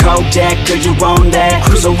like a Kodak, girl, you own that.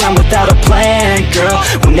 Cruise around without a plan, girl.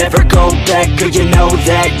 We'll never go back, girl, you know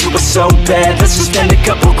that. You were so bad, let's just spend a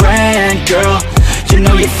couple grand, girl. You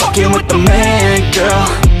know you're fucking with the man, girl.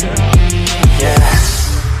 Yeah.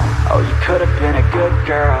 Oh, you could've been a good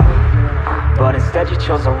girl, but instead you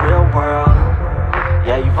chose a real world.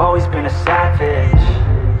 Yeah, you've always been a savage.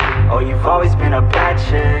 Oh, you've always been a bad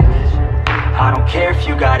chick. I don't care if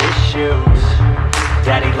you got issues.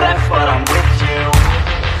 Daddy left, but I'm with you.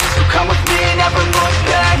 So come with me and never look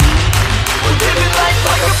back. We're living life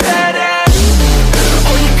like a badass.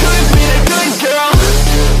 Oh, you could've been a good girl,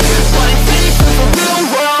 but instead you chose a real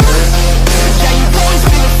world. Yeah, you've always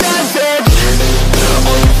been a savage.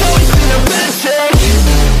 Oh, you've always been a bad chick.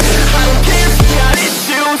 I don't care if you got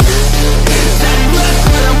issues. Daddy left,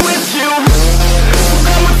 but I'm with you. So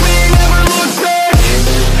come with me and never look back.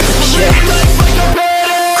 Yeah. Life like a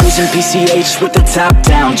badass. Cruising PCH with the top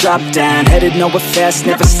down, drop down. Headed nowhere fast,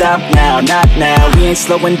 never stop now, not now. We ain't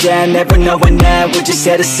slowing down, never knowing that. We're just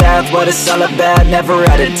headed south, what it's all about, never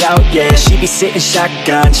out of doubt, yeah. She be sitting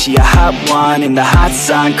shotgun, she a hot one. In the hot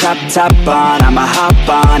sun, crop top on, I'ma hop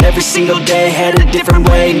on. Every single day, head a different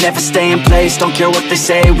way. Never stay in place, don't care what they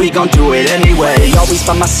say, we gon' do it anyway. Always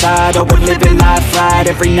by my side, oh, we're living life right.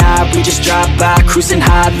 Every night, we just drive by, cruising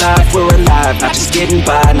high life. We're alive, not just getting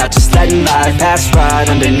by, not just letting life pass right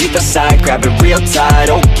underneath the side, grab it real tight.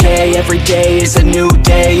 Okay, every day is a new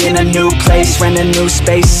day in a new place. Rent a new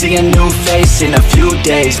space, see a new face in a few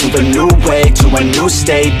days. Move a new way to a new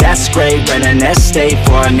state, that's great. Rent an estate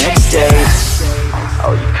for our next day.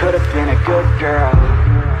 Oh, you could've been a good girl,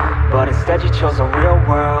 but instead you chose a real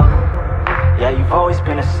world. Yeah, you've always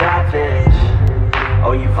been a savage.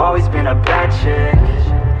 Oh, you've always been a bad chick.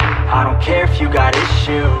 I don't care if you got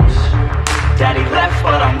issues. Daddy left,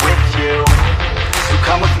 but I'm with you. So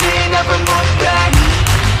come with me, never look back.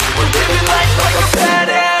 We're living life like a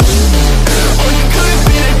badass. Oh, you could've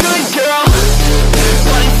been a good girl,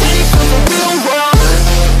 but instead you chose a real world.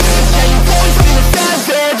 Yeah, you've always been a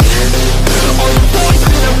savage. Oh, you've always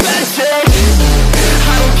been a bad chick.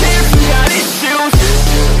 I don't care if you got issues.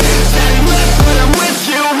 Daddy left, but I'm with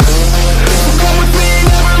you. So come with me,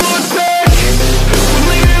 never look back.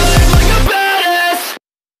 We're living life like a badass.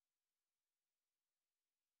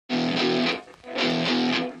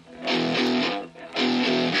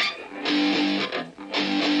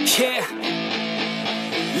 Yeah,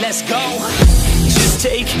 let's go. Just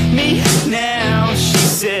take me now, she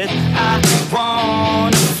said. I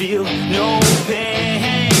wanna feel no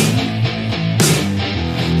pain.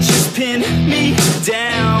 Just pin me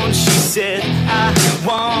down, she said. I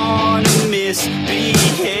wanna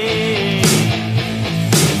misbehave.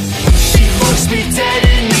 She looks me dead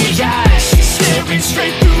in the eyes, she's staring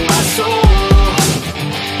straight through my soul.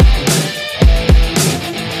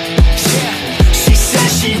 Yeah, she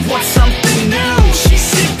says she wants something new, she's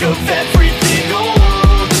sick of everything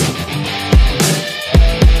old.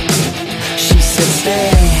 She said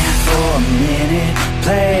stay for a minute,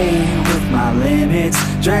 play with my limits,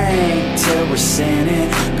 drink till we're sinning,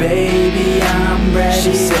 baby I'm ready.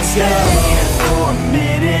 She said stay for a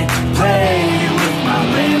minute, play with my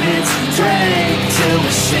limits, drink till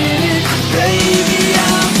we're sinning, baby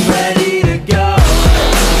I'm ready to go.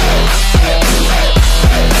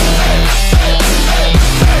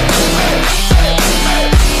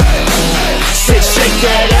 Said shake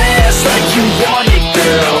that ass like you want it,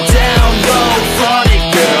 girl, down low, front it,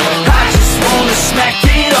 girl. I just wanna smack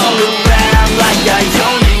it all around like I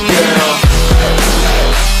own it, girl.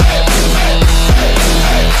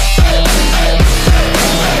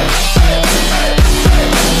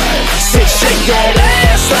 Said shake that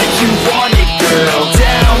ass like you want it, girl,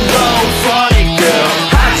 down low, front it, girl.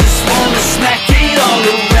 I just wanna smack it all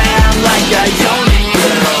around like I own it,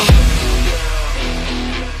 girl.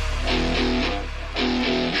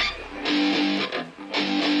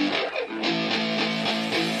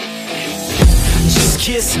 Just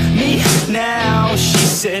kiss me now, she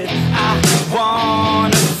said. I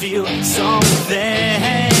wanna feel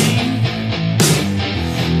something.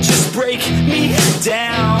 Just break me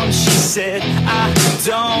down, she said. I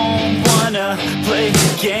don't wanna play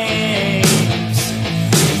games.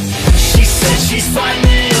 She said she's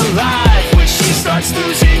finally alive when she starts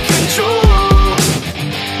losing control.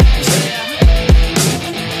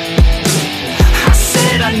 I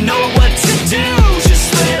said I know what to do,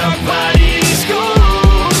 just let our bodies go.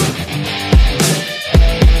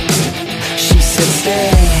 She said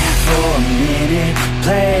stay for a minute,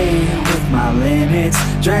 play with my limits,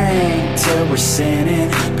 drink till we're sinning,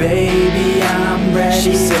 baby I'm ready.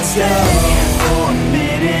 She said stay for a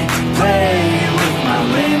minute, play with my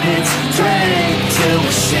limits, drink till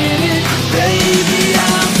we're sinning, baby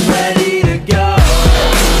I'm ready to go.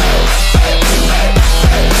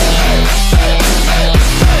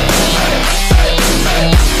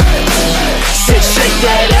 Said shake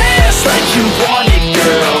that ass like you want it,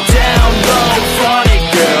 girl, down low, front it,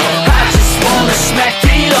 girl. I just wanna smack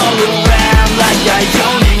it all around like I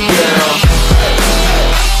own it, girl.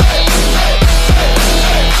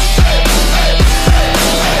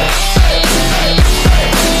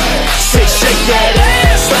 Said shake that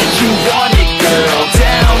ass like you want it, girl,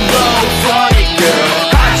 down low, front it,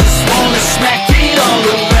 girl. I just wanna smack it all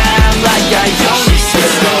around like I own it,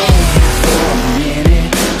 girl. For a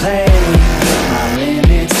minute, play with my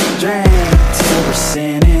limits, drink till we're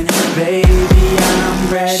sinning, baby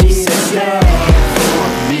I'm ready. She said stay for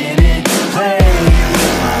a minute, play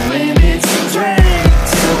with my limits, drink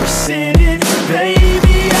till we're sinning,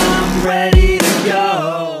 baby I'm ready to go.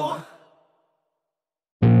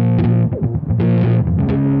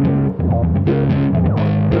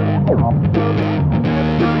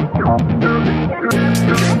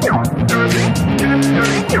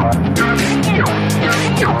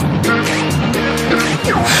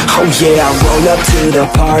 Oh yeah, I roll up to the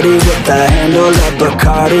party with the handle of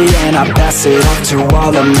Bacardi, and I pass it off to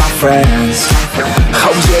all of my friends.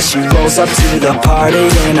 Oh yeah, she rolls up to the party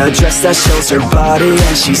in a dress that shows her body,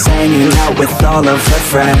 and she's hanging out with all of her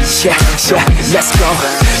friends. Yeah, yeah, let's go.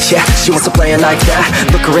 Yeah, she wants to play it like that.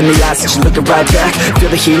 Look her in the eyes and she's looking right back. Feel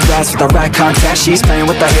the heat rise with the right contact. She's playing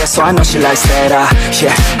with her hair, so I know she likes that.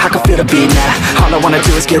 Yeah, I can feel the beat now. All I wanna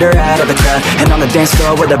do is get her out of the crowd, and on the dance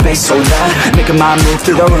floor with the bass so loud, making my move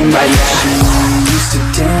through the room right now. She used to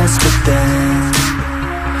dance, but then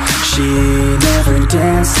she never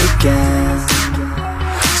danced again.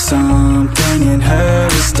 Something in her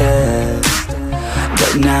is dead,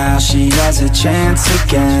 but now she has a chance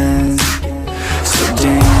again. So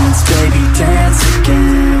dance, baby, dance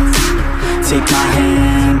again. Take my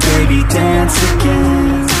hand, baby, dance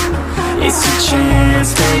again. It's your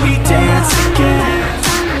chance, baby, dance again.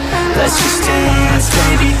 Let's just dance,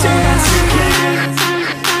 baby, dance again.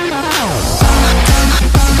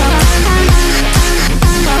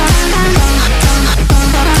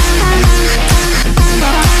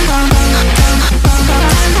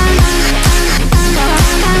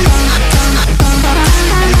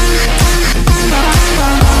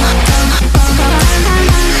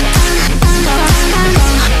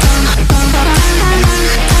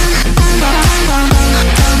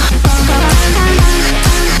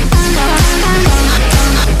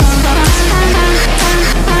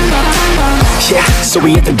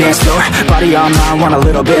 we hit the dance floor? Body on mine, want a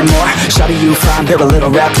little bit more. Shawty, you fine, build a little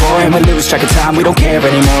rapport, and we lose track of time, we don't care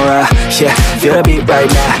anymore. Yeah, feel the beat right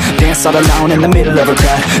now. Dance all alone in the middle of a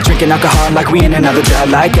crowd, drinking alcohol like we in another drought.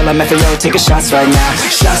 Like LMFAO, taking shots right now.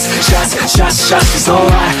 Shots, shots, shots, shots. She's so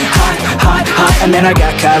hot, hot, hot, hot. And then I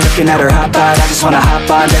got caught looking at her hot bod. I just wanna hop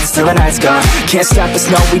on, dance till the night's gone. Can't stop us,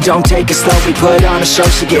 no, we don't take it slow. We put on a show,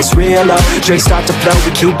 she gets real low. Drinks start to flow,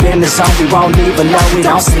 we keep in the zone. We won't leave alone, we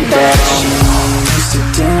don't sleep at all. She used to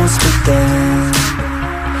dance, but then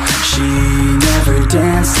she never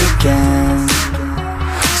danced again.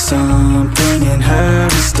 Something in her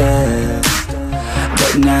is dead,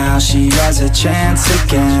 but now she has a chance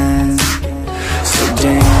again. So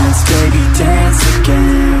dance, baby, dance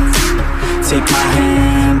again. Take my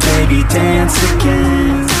hand, baby, dance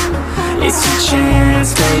again. It's your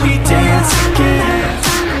chance, baby, dance again.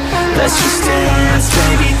 Let's just dance,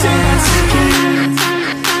 baby, dance again.